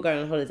 or if we're going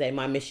on holiday,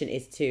 my mission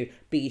is to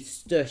be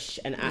stush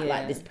and act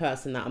like this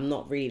person that I'm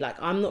not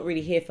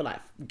really here for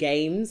like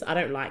games. I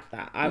don't like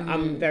that.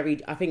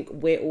 I think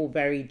we're all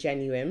very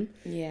genuine.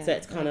 Yeah. So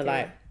it's kind of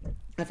like,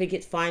 I think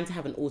it's fine to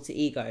have an alter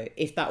ego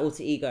if that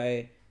alter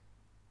ego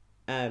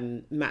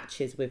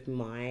matches with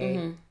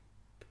my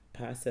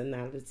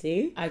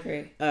personality. I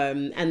agree.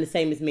 And the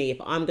same as me,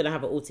 if I'm going to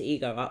have an alter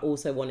ego, I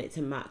also want it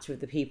to match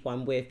with the people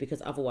I'm with,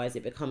 because otherwise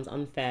it becomes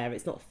unfair.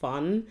 It's not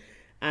fun.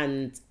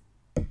 And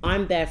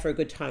I'm there for a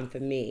good time for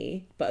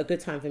me, but a good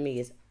time for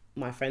me is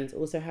my friends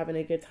also having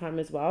a good time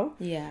as well.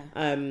 Yeah.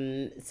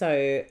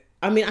 So,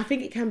 I mean, I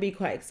think it can be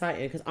quite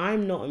exciting, because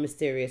I'm not a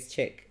mysterious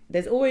chick.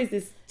 There's always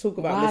this talk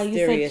about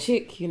mysterious... Wow, you said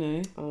chick, you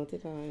know. Oh,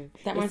 did I?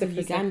 That reminds me of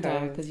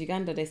Uganda, because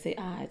Uganda, they say,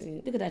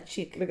 look at that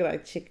chick. Look at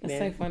that chick. That's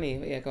so funny.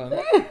 But yeah, go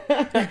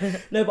on.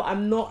 No, but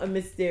I'm not a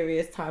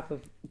mysterious type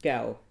of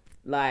girl.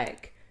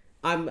 Like,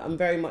 I'm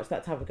very much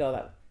that type of girl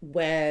that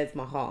wears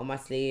my heart on my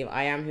sleeve.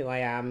 I am who I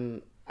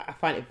am. I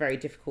find it very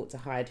difficult to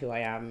hide who I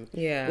am.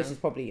 Yeah. Which is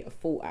probably a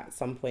fault at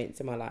some points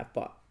in my life,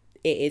 but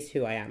it is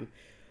who I am.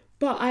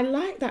 But I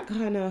like that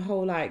kind of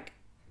whole, like,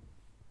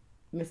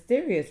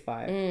 mysterious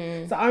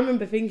vibe. So I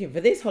remember thinking,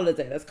 for this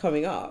holiday that's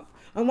coming up,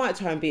 I might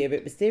try and be a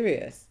bit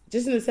mysterious,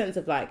 just in the sense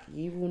of like,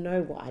 you will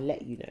know what I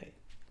let you know.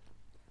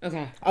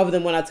 Okay. Other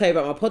than when I tell you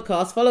about my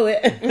podcast, follow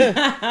it.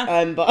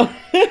 But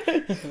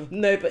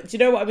no, but do you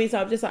know what I mean? So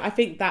I'm just like, I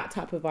think that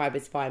type of vibe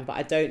is fine, but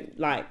I don't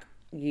like,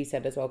 you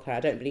said as well, Claire, I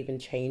don't believe in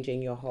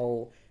changing your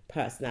whole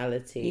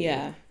personality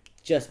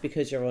just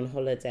because you're on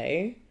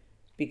holiday,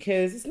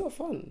 because it's not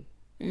fun.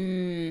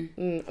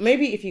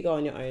 Maybe if you go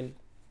on your own,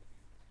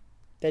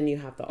 then you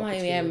have the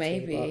opportunity. Yeah,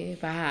 maybe,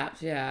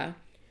 perhaps, yeah.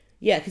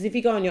 Yeah, because if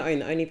you go on your own,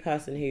 the only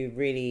person who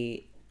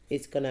really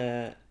is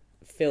gonna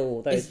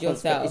feel those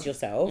consequences is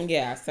yourself.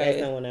 Yeah, so there's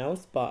no one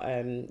else. But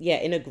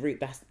in a group,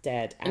 that's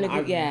dead. And I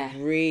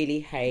really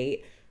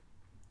hate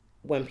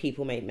when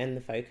people make men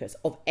the focus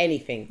of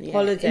anything.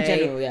 Holiday, in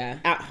general,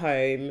 at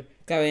home,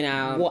 going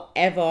out,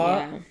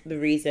 whatever the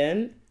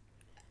reason.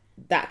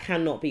 That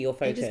cannot be your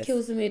focus. It just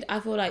kills the mood. I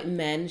feel like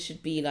men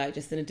should be like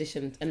just an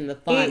addition and the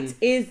fun. It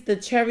is the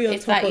cherry on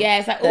top like, of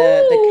it's like,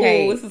 the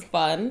cake. This is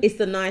fun. It's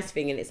the nice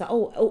thing, and it's like,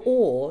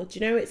 or do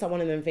you know, it's like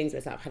one of them things where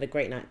it's like, I've had a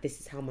great night. This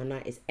is how my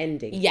night is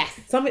ending. Yes.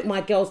 Something my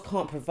girls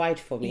can't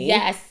provide for me.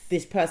 Yes.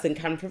 This person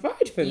can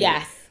provide for me.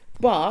 Yes.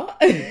 But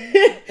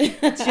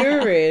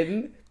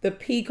during the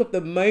peak of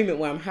the moment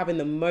where I'm having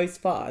the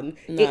most fun,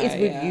 it is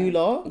with you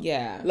lot.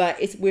 Yeah. Like,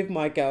 it's with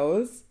my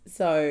girls.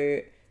 So,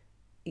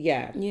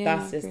 yeah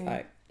that's just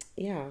like,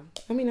 yeah.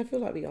 I mean, I feel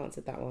like we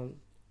answered that one.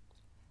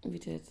 We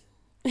did.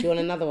 Do you want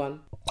another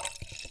one?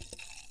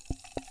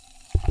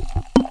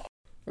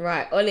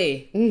 Right,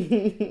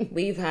 Ollie.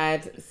 We've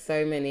had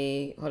so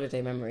many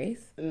holiday memories.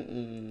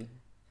 And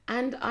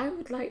I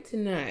would like to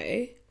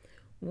know,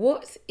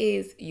 what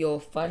is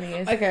your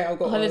funniest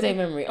holiday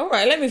memory? All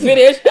right, let me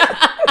finish.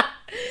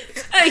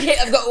 Okay,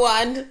 I've got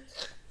one.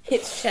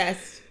 Hits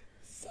chest.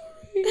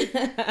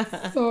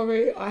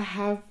 Sorry, I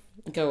have...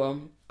 Go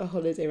on. A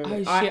holiday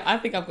memory. Oh shit, I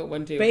think I've got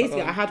one too.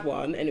 Basically, I had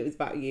one and it was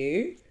about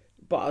you,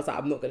 but I was like,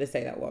 I'm not going to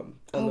say that one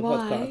on the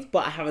podcast.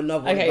 But I have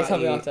another one about you. Okay, tell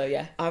me after,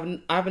 yeah. I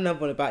have another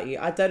one about you.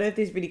 I don't know if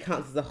this really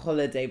counts as a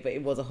holiday, but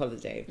it was a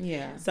holiday.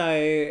 Yeah.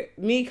 So,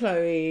 me,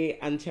 Chloe,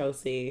 and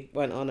Chelsea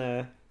went on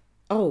and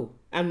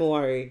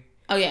Mawari.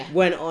 Oh, yeah.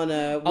 Went on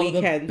a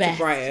weekend to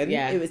Brighton.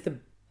 Yeah. It was the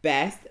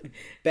best time in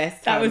the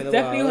world. That was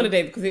definitely a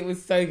holiday because it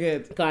was so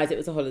good. Guys, it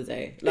was a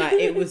holiday. Like,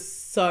 it was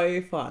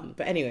so fun.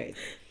 But anyways...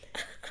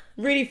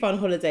 really fun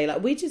holiday.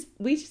 Like, we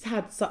just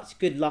had such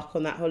good luck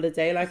on that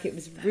holiday. Like, it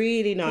was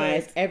really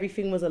nice. Good.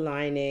 Everything was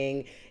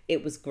aligning.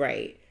 It was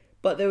great.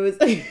 But there was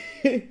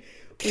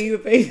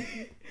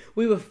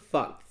we were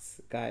fucked,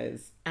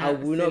 guys.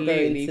 Absolutely. I will not go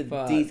into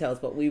details,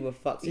 but we were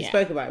fucked. We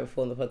spoke about it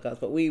before on the podcast,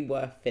 but we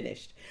were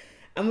finished.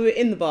 And we were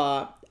in the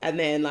bar, and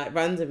then like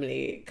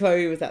randomly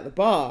Chloe was at the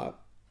bar,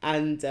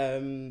 and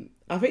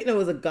I think there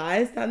was a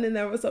guy standing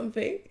there or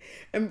something,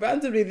 and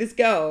randomly this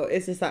girl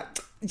is just like,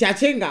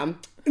 Jachingam.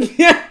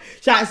 Yeah,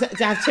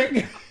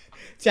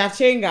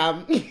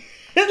 Jachingam.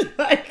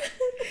 Like,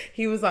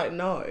 he was like,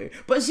 no.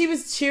 But she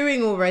was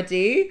chewing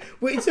already,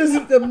 which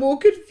was the more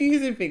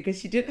confusing thing, because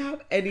she didn't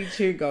have any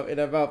chewing gum in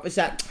her mouth. But she's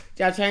like,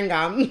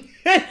 Jachingam.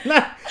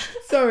 Like,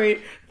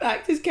 sorry,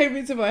 that just came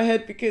into my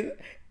head because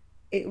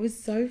it was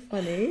so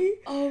funny.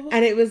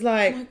 And it was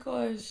like, oh my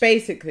gosh.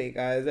 Basically,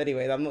 guys,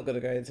 anyways, I'm not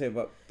going to go into it,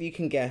 but you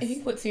can guess. If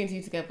you put 2 and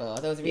 2 together,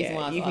 there was a reason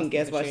why I was you can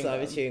guess why she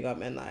started chewing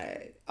gum, and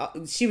like,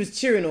 she was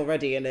chewing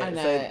already in it. I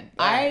know. So,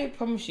 I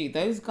promise you,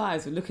 those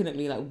guys were looking at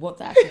me like, what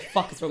the actual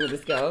fuck is wrong with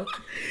this girl?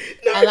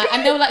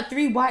 And there were like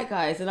 3 white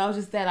guys, and I was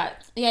just there like,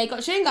 yeah, you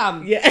got chewing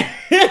gum. Yeah.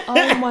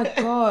 Oh my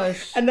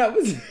gosh. And that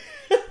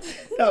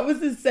was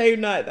the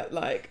same night that,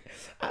 like,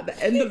 at the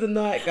end of the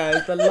night,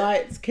 guys, the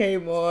lights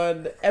came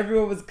on,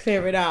 everyone was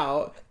clearing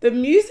out, the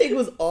music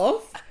was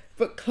off,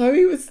 but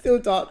Chloe was still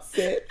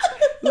dancing,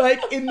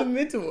 like, in the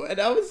middle, and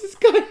I was just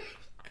going,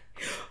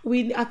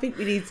 I think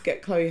we need to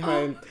get Chloe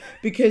home,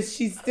 because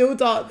she's still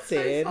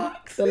dancing,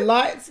 the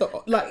lights are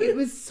off. Like, it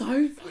was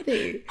so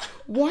funny.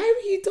 Why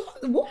were you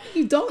what were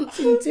you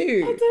dancing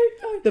to? I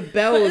don't know. The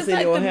bells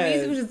in your head. The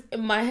music was just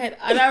in my head,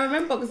 and I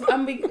remember because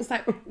it's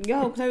like,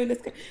 yo, Chloe,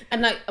 let's go.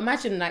 And like,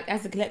 imagine, like,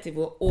 as a collective,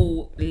 we're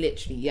all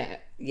literally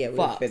we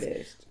were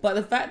finished. But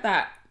the fact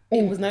that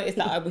it was noticed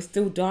that I was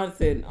still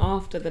dancing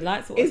after the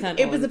lights were turned on.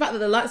 It was the fact that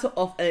the lights were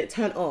off and it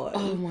turned on.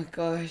 Oh my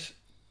gosh.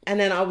 And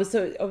then I was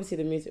so, obviously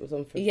the music was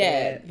on for a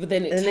bit. But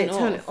then it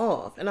turned it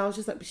off. And I was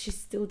just like, but she's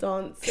still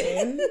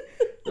dancing.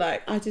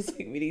 Like, I just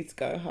think we need to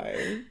go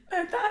home.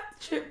 And that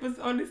trip was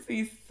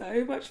honestly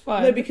so much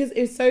fun. No, because it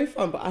was so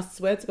fun. But I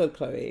swear to God,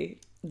 Chloe,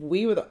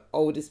 we were the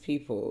oldest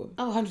people.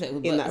 Oh,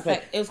 100%. In that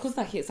place. It was because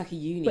like, it's like a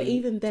uni. But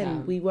even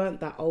then, we weren't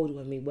that old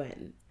when we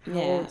went. How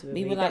old were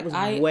we? Were like,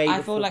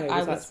 I feel like I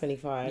was like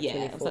 25. Yeah,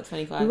 24. it was like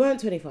 25. We weren't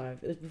 25.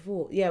 It was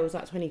before. Yeah, it was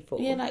like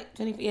 24. Yeah, like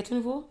 20. Yeah,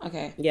 24.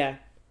 Okay. Yeah,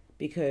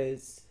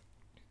 because.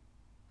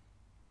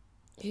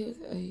 Are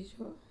you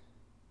sure?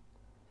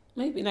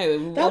 Maybe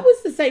no. That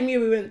was the same year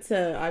we went to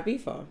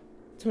Ibiza,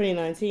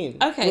 2019.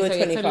 Okay, we were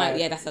so 25.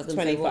 yeah, that's what I was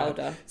going to say.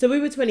 25. So we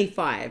were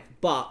 25,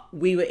 but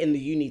we were in the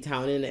uni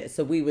town, innit?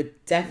 So we were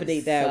definitely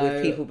there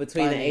with people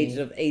between the ages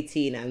of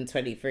 18 and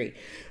 23.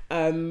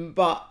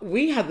 But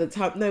we had the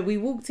time. No, we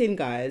walked in,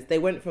 guys. They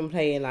went from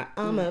playing like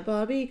I'm a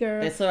Barbie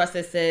girl. They saw us.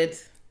 They said,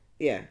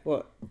 Yeah,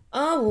 what?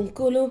 Oh,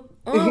 Kulu.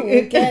 Oh,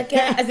 get.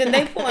 As in,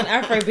 they put on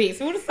Afro beats.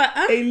 We're just like,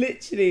 They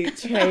literally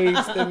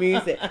changed the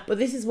music. But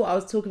this is what I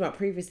was talking about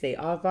previously.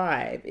 Our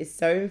vibe is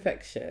so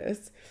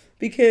infectious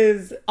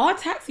because our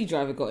taxi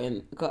driver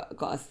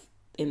got us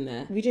in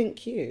there. We didn't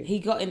queue. He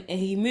got in.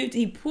 He moved.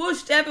 He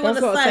pushed everyone.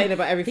 That's what I was saying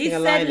about everything. He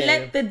aligning. Said,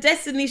 "Let the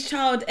Destiny's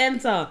Child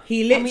enter."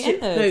 He literally.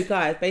 No,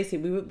 guys.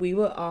 Basically, we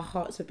were. Our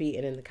hearts were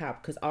beating in the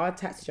cab because our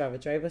taxi driver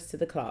drove us to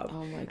the club.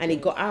 Oh my God. And he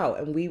got out,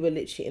 and we were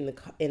literally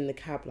in the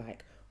cab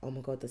like, oh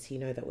my God, does he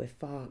know that we're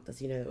fucked? Does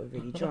he know that we're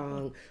really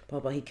drunk? Blah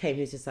blah. He came.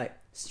 He was just like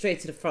straight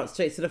to the front.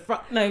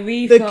 No,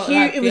 we. The queue.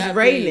 Like, it was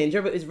raining. Do you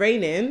remember? It was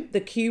raining.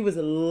 The queue was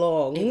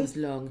long. It was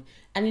long.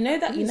 And you know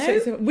that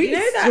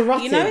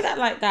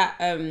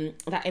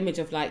that image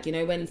of like, you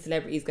know, when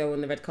celebrities go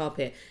on the red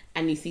carpet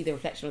and you see the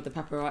reflection of the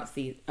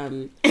paparazzi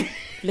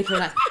flickering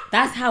lights.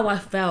 That's how I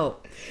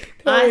felt.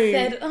 I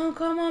said, "Oh,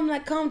 come on,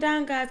 like calm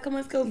down, guys. Come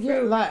on, let's go through." Yeah,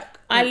 like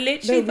I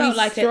literally felt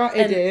like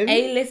an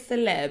A-list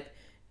celeb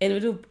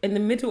in the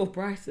middle of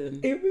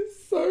Brighton. It was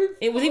so.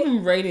 It was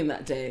even raining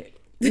that day.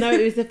 No,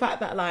 it was the fact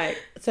that like,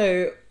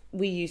 so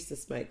we used to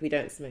smoke. We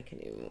don't smoke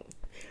anymore.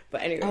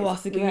 But anyway,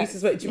 we used to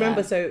smoke. Do you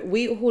remember? So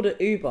we ordered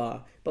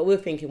Uber, but we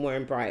were thinking we're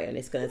in Brighton.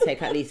 It's going to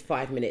take at least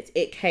 5 minutes.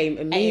 It came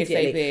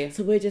immediately. ASAP.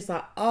 So we're just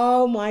like,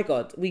 oh my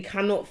God, we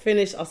cannot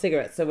finish our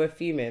cigarettes. So we're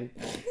fuming.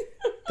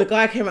 The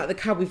guy came out of the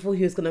cab. We thought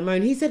he was going to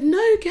moan. He said,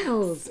 "No,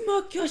 girls.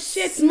 Smoke your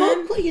shit,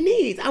 Smoke what you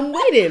need. I'm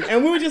waiting."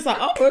 And we were just like,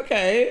 oh,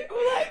 okay.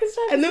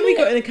 And then we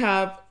got in a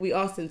cab. We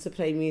asked him to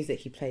play music.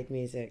 He played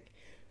music.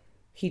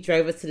 He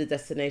drove us to the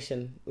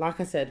destination.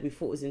 Like I said, we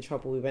thought we was in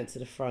trouble. We went to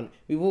the front.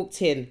 We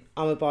walked in.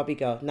 I'm a Barbie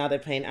girl. Now they're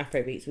playing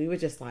Afro beats. We were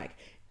just like,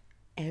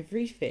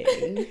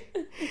 everything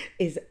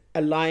is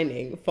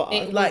aligning for us.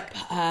 It was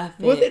perfect.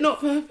 Was it not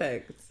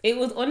perfect? It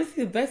was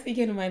honestly the best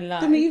weekend of my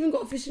life. Then we even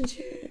got fish and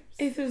chips.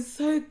 It was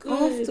so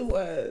good.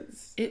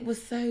 Afterwards. It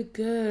was so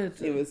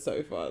good. It was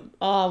so fun.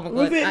 Oh my God.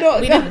 Was it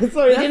not?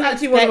 Sorry, that's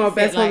actually one of our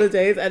best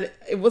holidays, and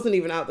it wasn't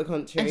even out the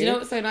country. And do you know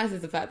what's so nice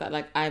is the fact that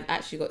like I've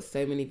actually got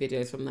so many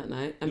videos from that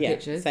night and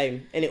pictures.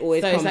 Same. And it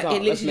always comes up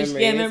as memories.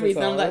 Yeah, memories.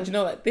 And I'm like, do you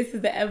know what? This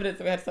is the evidence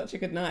that we had such a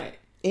good night.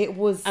 It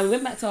was. And we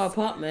went back to our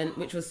apartment,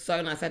 which was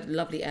so nice. I had a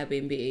lovely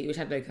Airbnb, which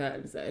had no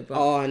curtains though. But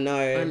oh, I know.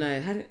 And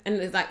it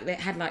was like they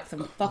had like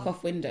some fuck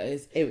off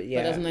windows. But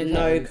there was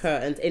no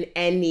curtains in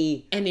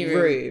any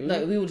room.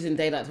 Like we were just in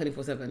daylight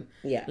 24/7.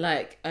 Yeah.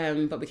 Like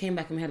but we came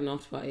back and we had an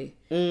after party.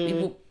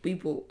 We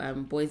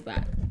brought boys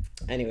back.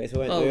 Anyways, we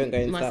weren't going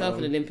into myself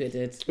that and Olympia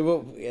did.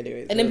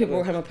 Anyways, Olympia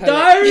brought home a pole.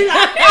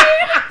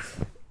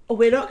 Oh,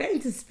 we're not going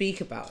to speak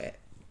about it.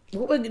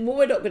 What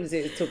we're not going to do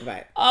is talk about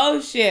it. Oh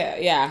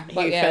shit, yeah.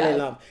 But he fell in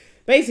love.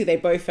 Basically, they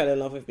both fell in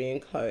love with me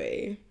and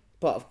Chloe.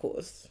 But of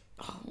course.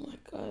 Oh my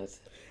God.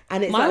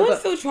 And it's my one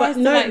still tries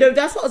to no,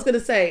 that's what I was going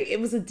to say.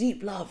 It was a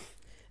deep love.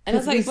 And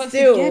it's like, but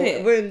forget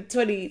it. We're in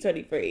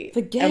 2023.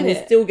 Forget it. And we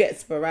still get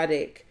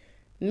sporadic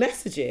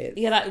messages.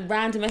 Yeah, like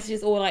random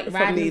messages or like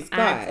random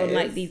ads on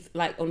like these,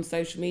 like on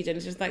social media. And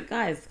it's just like,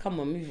 guys, come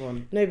on, move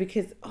on. No,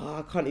 because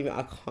I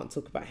can't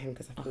talk about him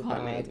because I feel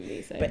bad.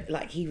 But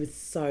like he was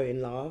so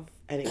in love.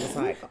 And it was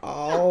like,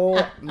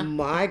 oh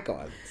my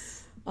God.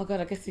 Oh God,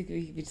 I guess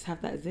we just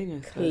have that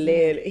zinger.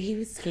 Clearly. He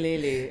was...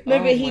 Clearly. No,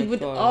 but he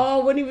would...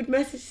 God. When he would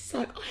message, he's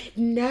like, I've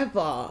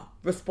never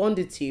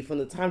responded to you from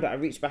the time that I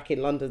reached back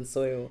in London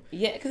soil.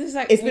 Yeah, because it's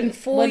like... It's been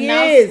 4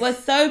 years. We're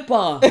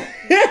sober.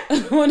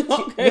 We're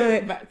not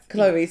going back to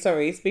Chloe,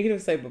 sorry. Speaking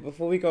of sober,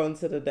 before we go on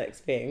to the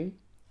next thing,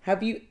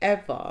 have you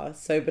ever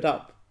sobered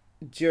up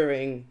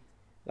during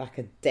like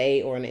a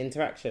day or an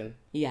interaction?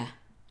 Yeah.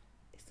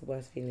 The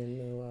worst feeling in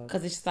the world.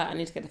 Because it's just like, I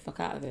need to get the fuck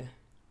out of here.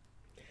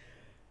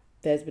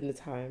 There's been a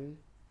time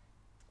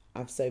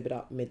I've sobered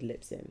up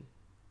mid-lips in.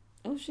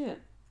 Oh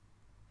shit.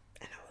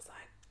 And I was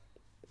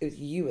like,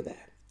 you were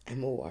there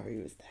and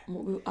Mawari was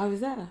there. I was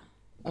there.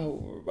 I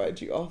will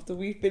remind you after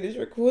we finished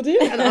recording.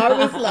 And I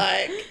was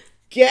like,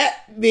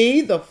 get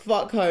me the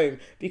fuck home.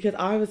 Because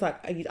I was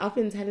like, I've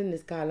been telling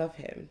this guy I love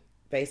him.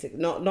 Basically,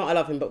 not I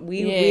love him, but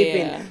we've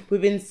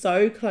been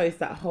so close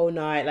that whole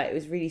night. Like it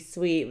was really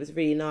sweet. It was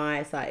really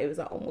nice. Like it was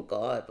like, oh my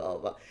God, blah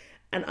blah.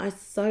 And I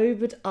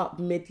sobered up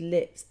mid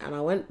lips, and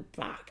I went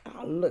back and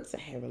I looked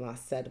at him and I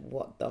said,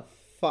 "What the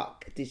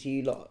fuck did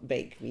you lot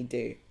make me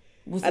do?"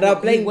 I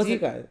blamed you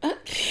guys.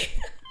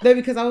 No,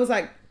 because I was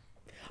like,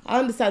 I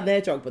understand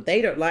they're drunk, but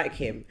they don't like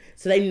him,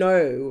 so they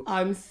know.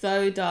 I'm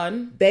so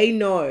done. They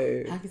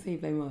know. How can you say you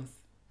blame us?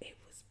 It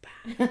was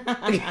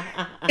bad.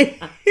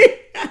 It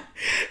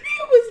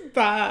was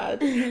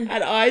bad.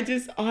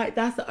 And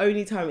that's the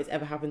only time it's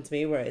ever happened to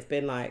me where it's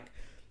been like,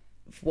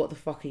 what the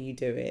fuck are you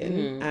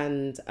doing?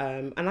 And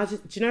I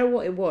just, do you know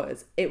what it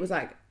was? It was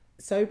like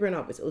sobering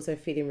up. It's also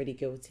feeling really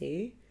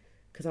guilty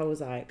because I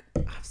was like,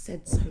 I've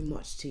said so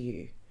much to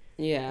you.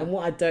 Yeah. And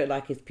what I don't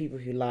like is people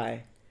who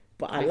lie.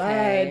 But I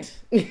lied.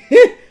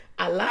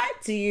 I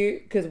lied to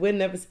you because we're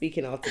never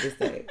speaking after this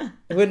day.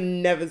 We're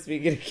never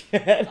speaking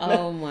again.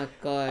 Oh my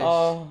gosh.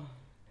 Oh.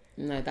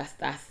 No, that's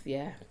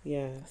yeah.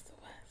 Yeah. That's the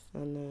worst. I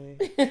know.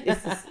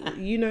 It's just,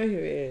 you know who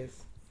it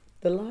is.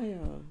 The liar.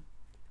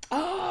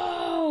 Oh.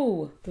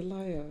 No. The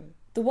liar.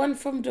 The one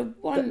from the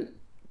one.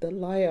 The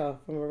liar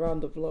from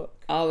around the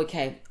block. Oh,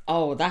 okay.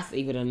 Oh, that's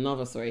even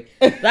another story.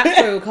 That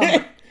story will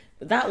come.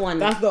 That one.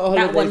 That's not a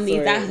holiday that one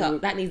needs story.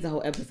 That needs the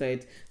whole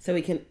episode, so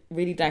we can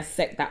really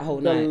dissect that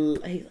whole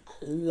night.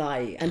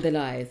 Lie and the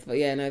lies. But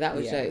yeah, no, that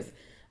was jokes.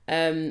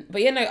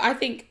 But yeah, no, I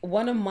think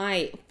one of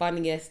my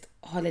funniest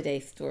holiday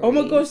stories. Oh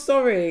my gosh,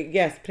 sorry.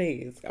 Yes,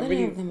 please.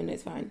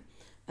 It's fine.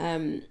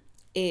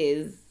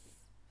 Is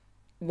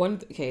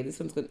one. Okay, this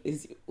one's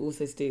is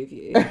also to do with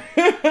you.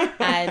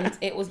 And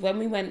it was when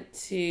we went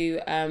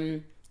to.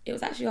 It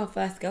was actually our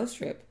first girls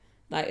trip.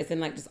 Like it's in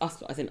like just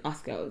us. As in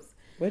us girls.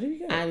 Where did we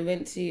go? And we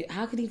went to.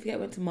 How can you forget?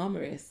 Went to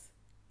Marmaris.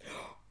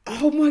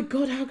 Oh my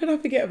god! How can I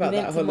forget about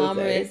that holiday?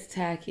 Marmaris,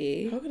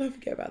 Turkey. How can I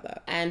forget about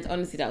that? And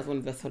honestly, that was one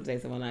of the best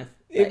holidays of my life.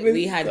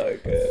 We had so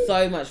good.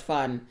 So much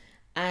fun.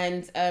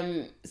 And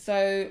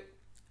so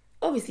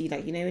obviously,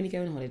 like you know, when you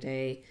go on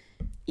holiday,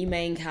 you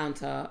may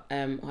encounter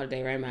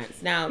holiday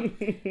romance. Now,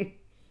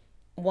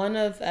 one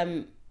of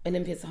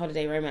Olympia's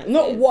holiday romance.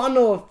 Not one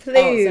of,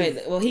 please. Oh,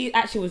 sorry. Well, he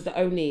actually was the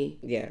only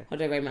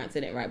holiday romance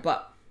in it, right?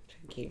 But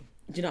thank you.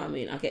 Do you know what I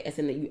mean? I get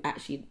in that you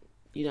actually,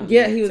 you know.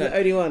 Yeah, he was the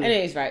only one.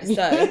 Anyways, right.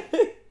 So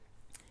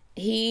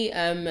he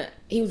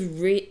was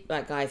really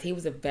like, guys. He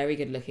was a very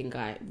good looking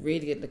guy,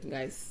 really good looking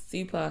guy,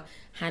 super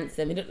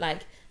handsome. He looked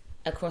like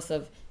a cross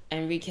of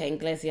Enrique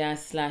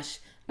Iglesias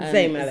 /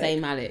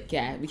 Zayn Malik.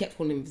 Yeah, we kept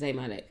calling him Zayn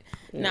Malik.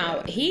 Yeah.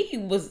 Now he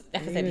was,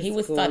 like I said, he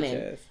was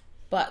stunning.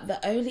 But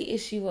the only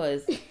issue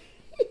was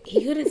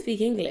he couldn't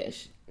speak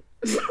English.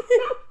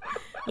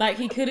 Like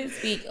he couldn't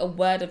speak a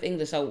word of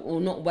English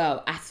or not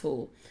well at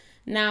all.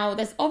 Now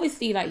there's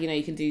obviously like, you know,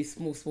 you can do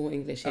small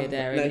English here,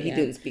 there. No, he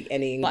didn't speak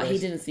any English. But he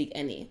didn't speak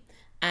any.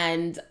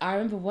 And I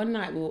remember one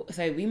night,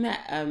 we met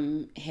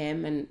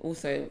him and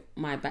also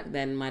my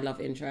love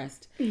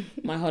interest,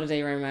 my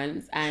holiday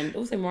romance, and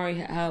also Maury,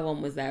 her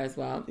one was there as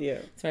well. Yeah.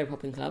 It's a very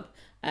popping club.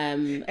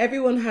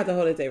 Everyone had a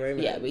holiday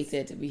romance. Yeah, we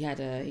did. We had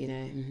a, you know.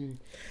 Mm-hmm.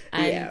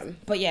 And,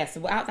 But yeah,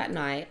 so we're out that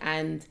night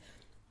and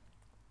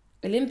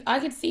I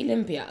could see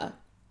Olympia.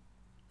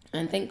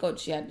 And thank God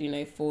she had, you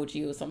know,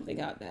 4G or something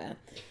out there.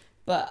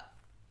 But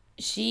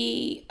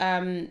she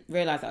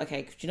realised that,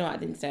 okay, you know what, at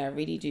the end of the day, I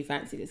really do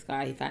fancy this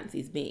guy. He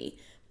fancies me,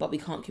 but we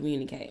can't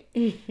communicate.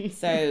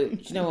 So, do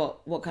you know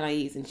what can I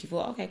use? And she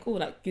thought, okay, cool,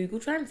 like Google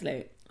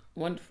Translate.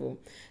 Wonderful.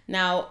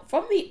 Now,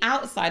 from the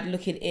outside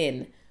looking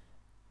in,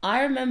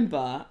 I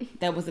remember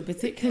there was a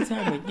particular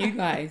time when you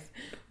guys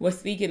were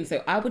speaking.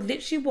 So I would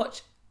literally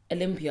watch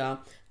Olympia,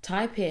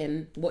 type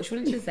in what she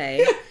wanted to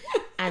say,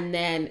 and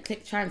then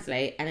click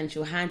translate, and then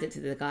she'll hand it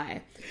to the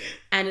guy.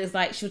 And it's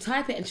like, she'll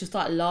type it and she'll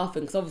start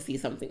laughing because obviously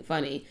it's something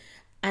funny.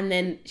 And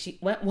then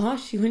when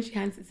she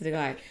hands it to the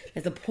guy,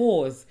 there's a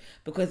pause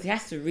because he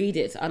has to read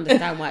it to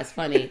understand why it's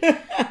funny.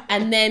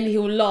 And then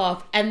he'll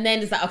laugh. And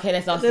then it's like, okay,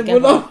 let's laugh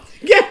together.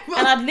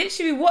 And I'd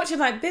literally be watching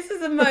like, this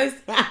is the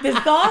most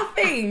bizarre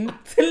thing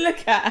to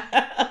look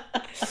at.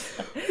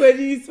 When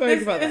you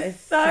spoke about that, it's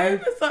so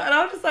bizarre. And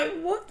I was just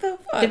like, what the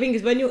fuck? The thing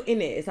is, when you're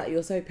in it, it's like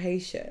you're so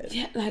patient.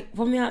 Yeah, like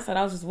from the outside,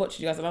 I was just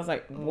watching you guys and I was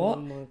like,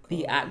 what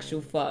the actual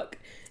fuck?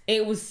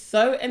 It was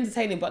so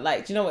entertaining, but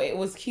like, do you know what? It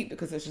was cute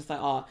because it's just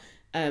like,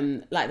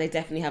 like they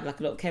definitely have like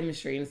a lot of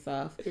chemistry and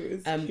stuff.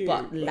 It was cute,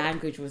 but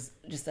language was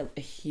just a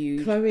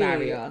huge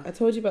barrier. I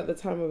told you about the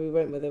time when we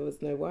went where there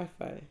was no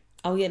Wi-Fi.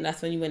 Oh yeah, and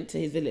that's when you went to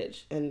his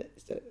village. And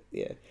so,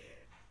 yeah.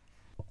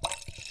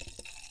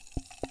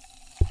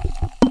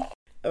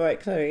 All right,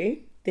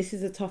 Chloe, this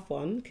is a tough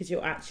one because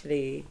you're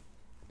actually,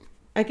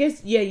 I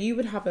guess, yeah, you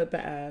would have a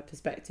better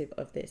perspective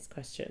of this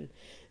question.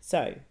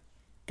 So,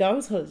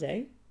 girls'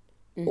 holiday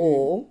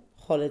or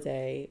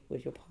holiday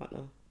with your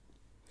partner?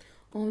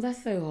 Oh,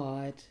 that's so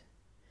hard.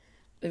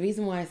 The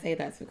reason why I say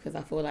that is because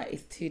I feel like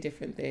it's two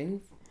different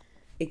things.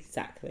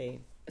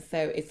 Exactly. So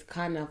it's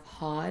kind of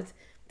hard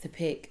to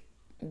pick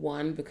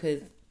one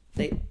because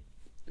they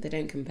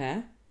don't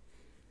compare.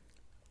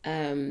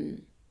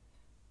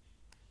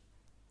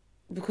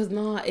 Because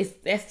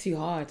that's too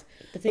hard.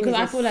 The thing because is,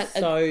 I feel like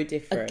so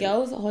different. A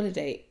girl's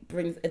holiday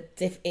brings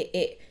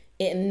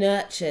it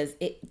nurtures,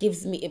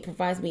 it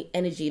provides me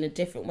energy in a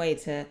different way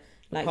to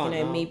like partner.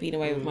 You know, me being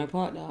away with my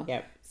partner.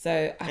 Yep.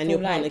 So and your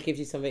partner gives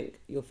you something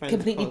your friends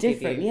completely can't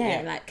different. Give you.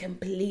 Yeah, like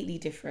completely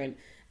different,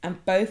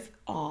 and both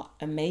are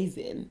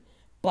amazing,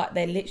 but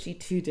they're literally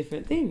two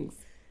different things.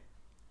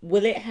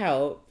 Will it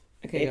help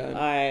if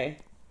I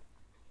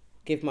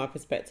give my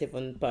perspective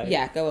on both?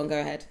 Yeah, go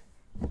ahead.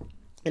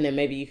 And then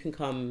maybe you can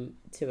come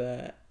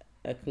to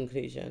a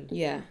conclusion.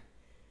 Yeah.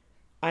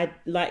 I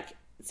like,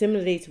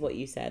 similarly to what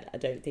you said, I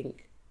don't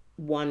think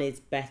one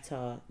is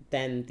better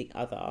than the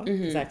other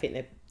because I think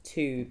they're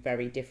two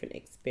very different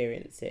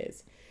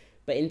experiences.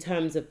 But in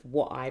terms of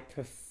what I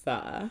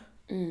prefer,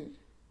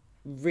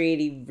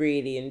 really,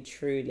 really and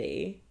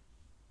truly,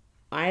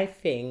 I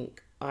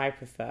think I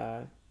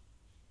prefer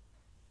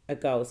a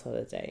girl's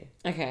holiday.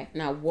 Okay,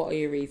 now what are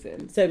your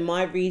reasons? So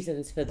my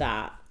reasons for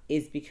that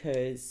is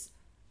because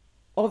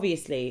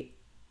obviously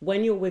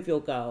when you're with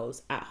your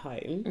girls at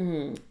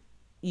home,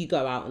 you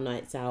go out on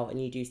nights out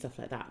and you do stuff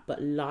like that,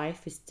 but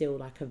life is still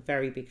like a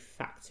very big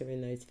factor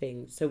in those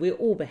things. So we're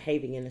all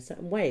behaving in a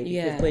certain way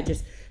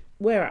because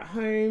we're at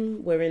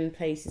home, we're in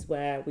places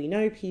where we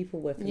know people,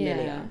 we're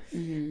familiar,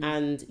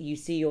 and you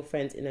see your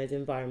friends in those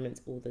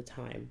environments all the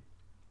time.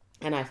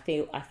 And I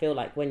feel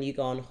like when you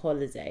go on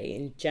holiday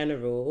in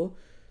general,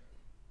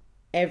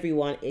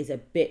 everyone is a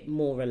bit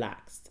more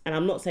relaxed. And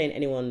I'm not saying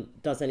anyone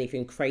does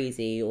anything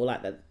crazy or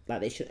like that,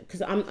 like they should,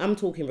 because I'm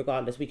talking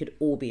regardless. We could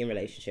all be in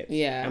relationships,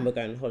 and we're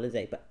going on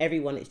holiday, but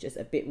everyone is just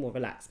a bit more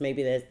relaxed.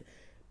 Maybe there's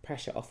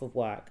pressure off of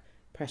work,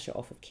 pressure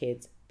off of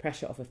kids,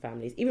 pressure off of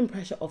families, even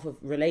pressure off of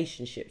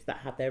relationships that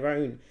have their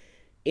own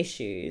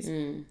issues.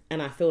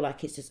 And I feel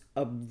like it's just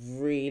a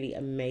really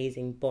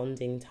amazing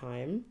bonding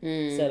time.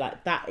 So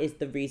like that is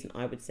the reason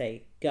I would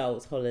say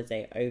girls'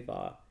 holiday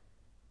over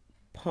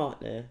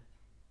partner,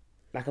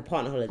 like a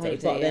partner holiday.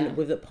 But then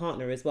with a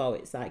partner as well,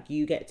 it's like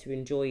you get to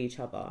enjoy each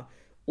other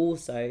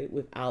also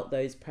without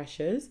those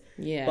pressures.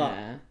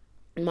 But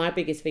my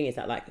biggest thing is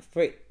that, like,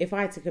 if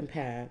I had to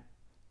compare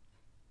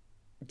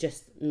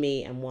just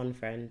me and one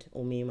friend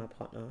or me and my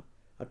partner,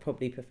 I'd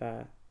probably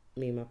prefer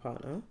me and my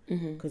partner,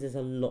 because there's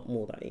a lot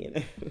more that, you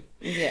know,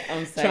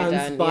 I'm so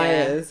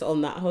transpires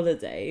on that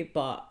holiday.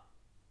 But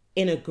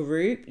in a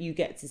group, you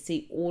get to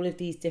see all of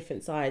these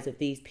different sides of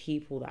these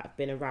people that have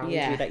been around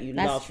you, that you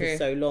love for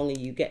so long, and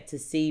you get to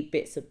see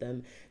bits of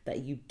them that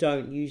you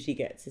don't usually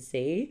get to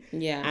see.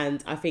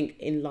 And I think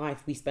in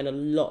life we spend a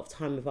lot of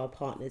time with our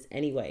partners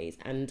anyways,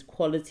 and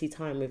quality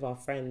time with our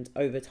friends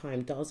over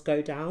time does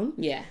go down.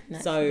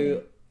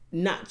 So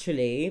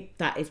naturally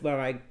that is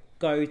where I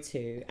go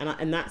to,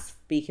 and that's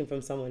speaking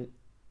from someone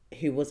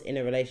who was in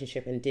a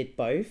relationship and did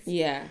both.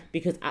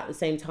 Because at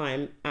the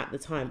time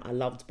I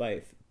loved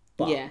both,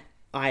 but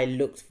I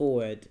looked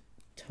forward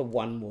to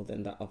one more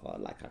than the other.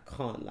 Like, I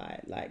can't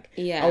lie. Like,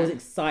 I was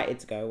excited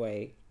to go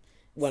away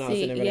when I was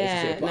in a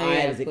relationship, but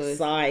I was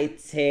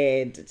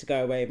excited to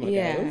go away with my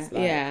girls.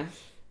 Like,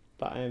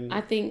 but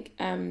I think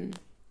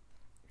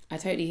I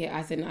totally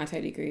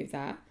agree with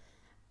that.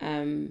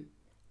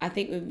 I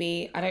think with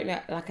me, I don't know,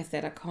 like I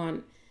said, I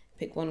can't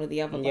pick one or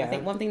the other, but I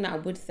think one thing that I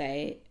would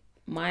say,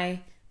 my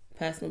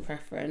personal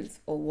preference,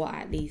 or what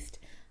at least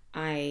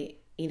I,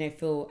 you know,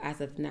 feel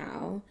as of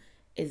now,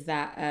 is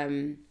that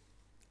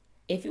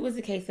if it was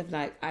a case of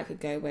like I could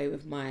go away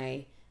with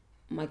my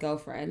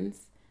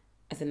girlfriends,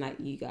 as in like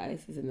you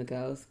guys, as in the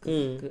girls,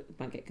 because I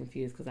might get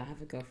confused because I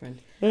have a girlfriend,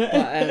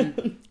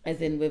 but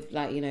as in with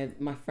like, you know,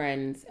 my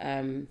friends,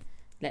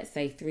 let's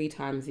say 3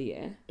 times a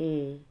year.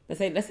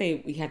 Let's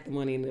say we had the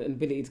money and the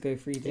ability to go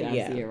 3 times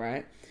a year,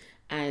 right?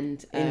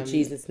 And in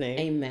Jesus' name,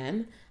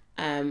 amen.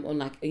 On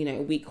like, you know,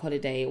 a week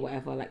holiday or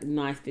whatever, like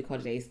nice big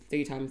holidays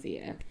 3 times a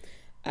year.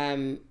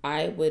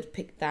 I would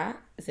pick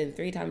that, as in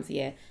 3 times a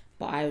year,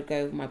 but I would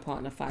go with my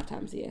partner 5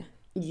 times a year.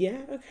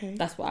 Okay.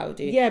 That's what I would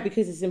do. Yeah,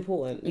 because it's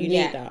important. You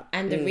need that.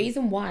 And the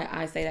reason why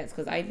I say that is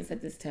because I even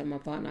said this to my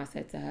partner. I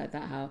said to her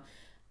that how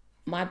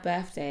my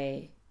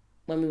birthday,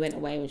 when we went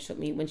away,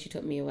 when she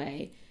took me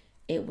away,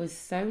 it was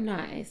so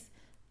nice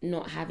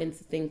not having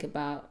to think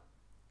about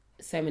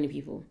so many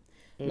people.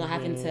 Not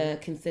having to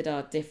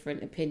consider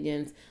different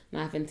opinions,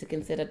 not having to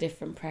consider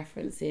different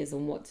preferences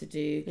on what to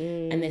do,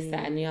 and this,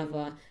 that, and the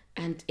other.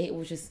 And it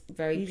was just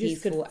very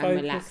peaceful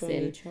and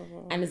relaxing.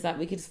 And it's like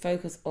we could just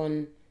focus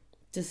on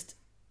just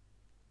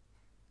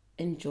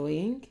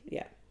enjoying.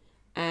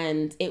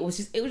 And it was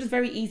just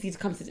very easy to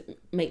come to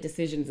make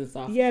decisions and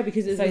stuff.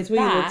 Because it's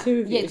between the two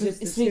of you.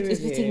 It's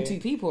between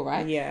 2 people,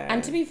 right?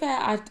 And to be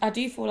fair, I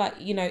do feel like,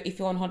 you know, if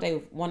you're on holiday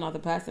with one other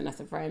person that's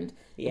a friend,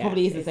 it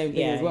probably is the same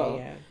thing as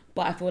well.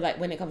 But I feel like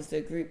when it comes to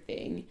a group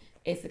thing,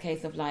 it's a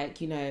case of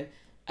like, you know,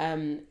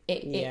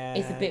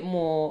 it's a bit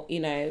more, you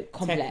know,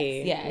 complex.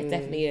 Techie. It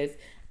definitely is.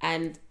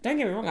 And don't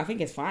get me wrong, I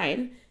think it's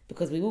fine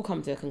because we will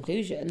come to a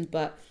conclusion.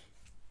 But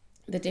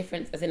the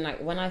difference, as in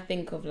like when I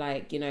think of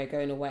like, you know,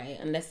 going away,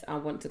 unless I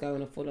want to go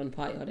on a full-on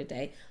party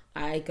holiday,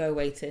 I go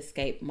away to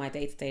escape my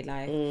day-to-day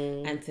life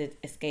and to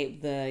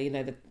escape the, you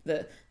know,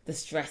 the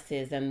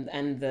stresses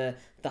and the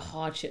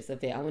hardships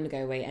of it. I want to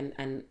go away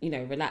and you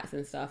know, relax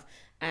and stuff.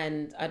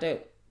 And I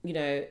don't, you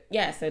know,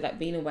 so like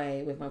being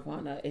away with my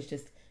partner is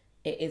just,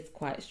 it is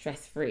quite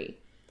stress-free.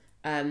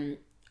 And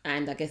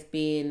I guess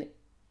being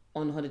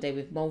on holiday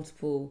with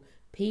multiple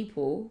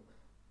people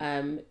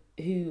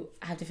who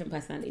have different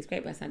personalities,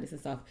 great personalities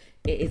and stuff,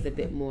 it is a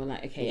bit more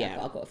like, okay,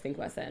 I've got to think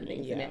about certain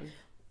things in it.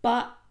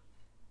 But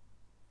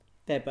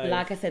they're both,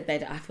 like I said,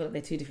 I feel like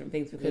they're 2 different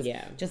things because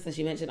just as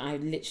you mentioned, I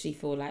literally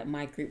feel like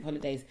my group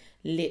holidays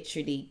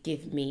literally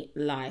give me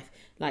life.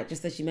 Like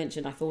just as you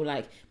mentioned, I feel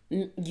like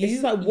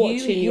it's like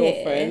watching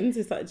your friends.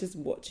 It's like just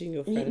watching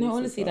your friends. No,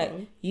 honestly, like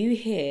you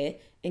here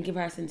in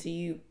comparison to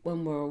you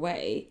when we're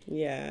away.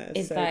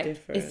 It's so like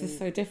different. It's just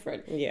so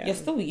different. You're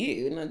still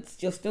you, and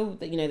you're still,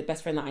 you know, the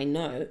best friend that I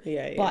know.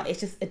 But it's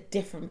just a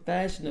different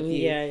version of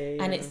you.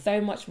 And it's so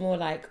much more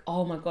like,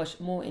 oh my gosh,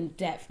 more in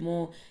depth,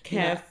 more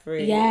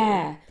carefree. You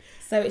know,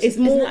 So it's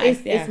more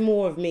nice, it's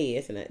more of me,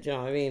 isn't it? Do you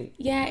know what I mean?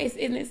 Yeah, it's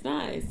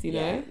nice, you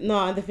know.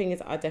 No, and the thing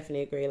is, I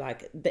definitely agree.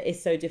 Like,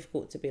 it's so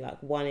difficult to be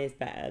like one is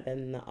better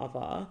than the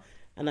other,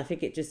 and I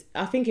think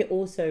it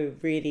also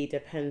really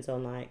depends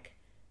on like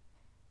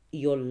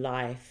your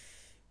life.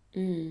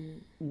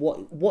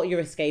 What you're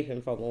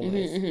escaping from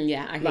almost.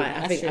 Yeah, I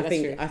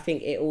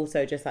think it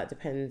also just like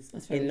depends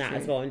in that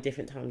as well in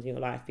different times in your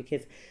life,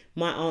 because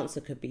my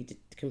answer could be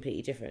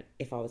completely different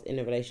if I was in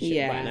a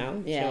relationship right now.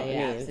 Do you know what I mean?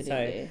 Absolutely.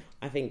 So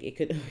I think it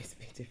could always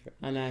be different.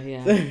 I know,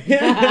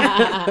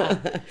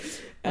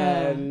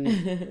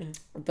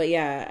 but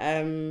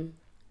yeah.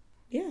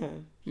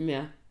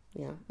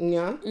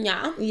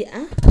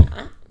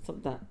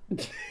 Something that.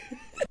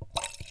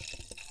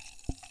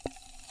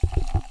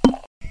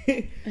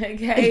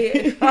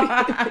 Okay.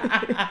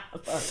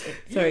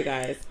 Sorry,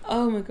 guys.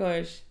 Oh my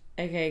gosh.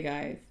 Okay,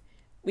 guys.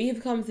 We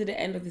have come to the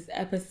end of this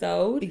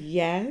episode.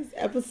 Yes,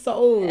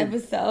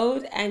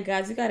 episode. And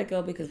guys, we gotta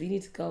go because we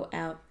need to go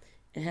out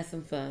and have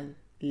some fun.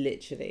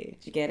 Literally.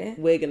 Did you get it?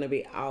 We're gonna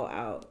be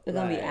out. We're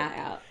gonna be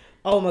out.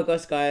 Oh my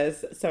gosh,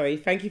 guys. Sorry.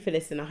 Thank you for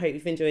listening. I hope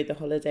you've enjoyed the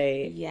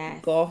holiday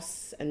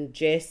goss and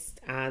gist,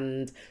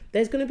 and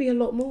there's gonna be a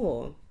lot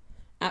more.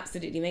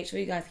 Absolutely. Make sure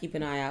you guys keep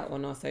an ay out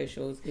on our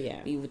socials.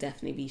 Yeah. We will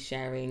definitely be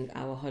sharing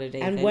our holiday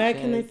And adventures. Where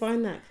can they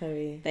find that,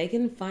 Chloe? They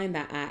can find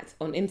that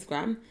on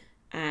Instagram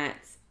at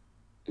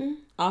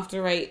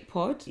After 8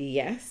 Pod.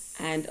 Yes.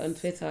 And on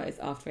Twitter it's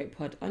After 8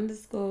 Pod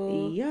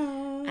 _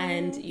 Yeah.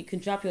 And you can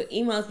drop your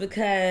emails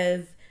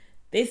because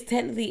this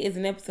technically is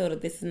an episode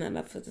of This Is Not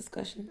Enough for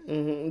Discussion.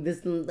 This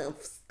is enough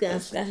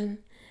discussion.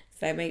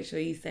 So make sure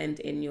you send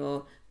in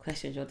your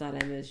questions, your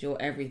dilemmas,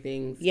 your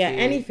everything. Yeah,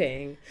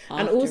 anything.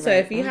 And also,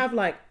 if you have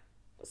like...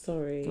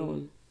 Sorry. Go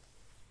on.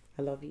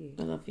 I love you.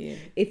 I love you.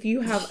 If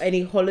you have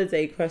any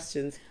holiday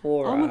questions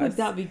for us... Oh my God,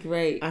 that'd be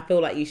great. I feel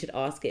like you should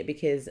ask it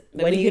because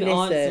then when you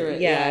listen...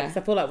 Yeah, because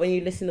I feel like when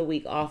you listen the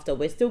week after,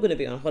 we're still going to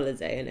be on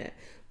holiday, innit?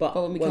 But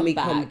when we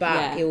come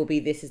back, it will be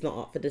This Is Not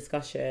Up for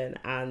Discussion,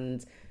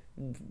 and...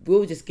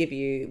 we'll just give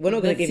you... We're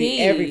not going to give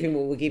you everything,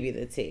 but we'll give you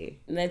the tea.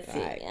 Let's see.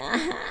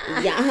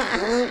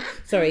 Yeah.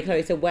 Sorry,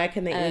 Chloe. So where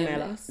can they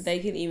email us? They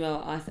can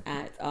email us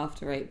at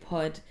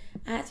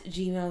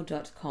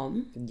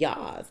after8pod@gmail.com.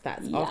 Yes,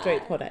 that's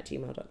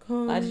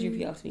after8pod@gmail.com. Why did you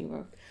repeat after me,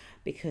 bro?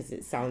 Because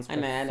it sounds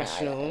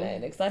professional. I know.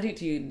 Because I do it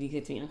to you, you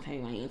get to me, okay,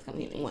 why you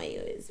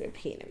always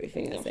repeating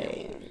everything I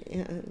say?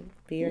 Yeah.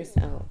 Be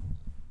yourself.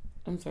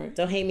 I'm sorry.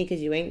 Don't hate me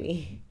because you ain't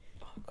me.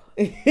 Oh, God.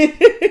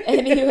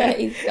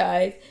 Anyways,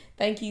 guys,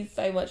 thank you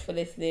so much for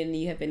listening.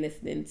 You have been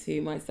listening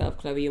to myself,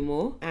 Chloe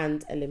Amore.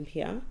 And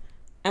Olympia.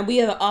 And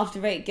we are the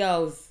After 8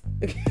 girls.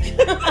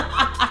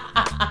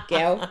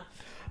 Girl.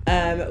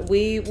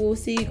 We will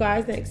see you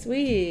guys next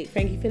week.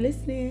 Thank you for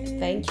listening.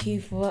 Thank you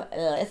for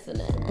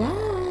listening.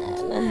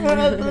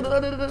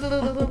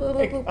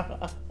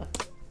 Bye.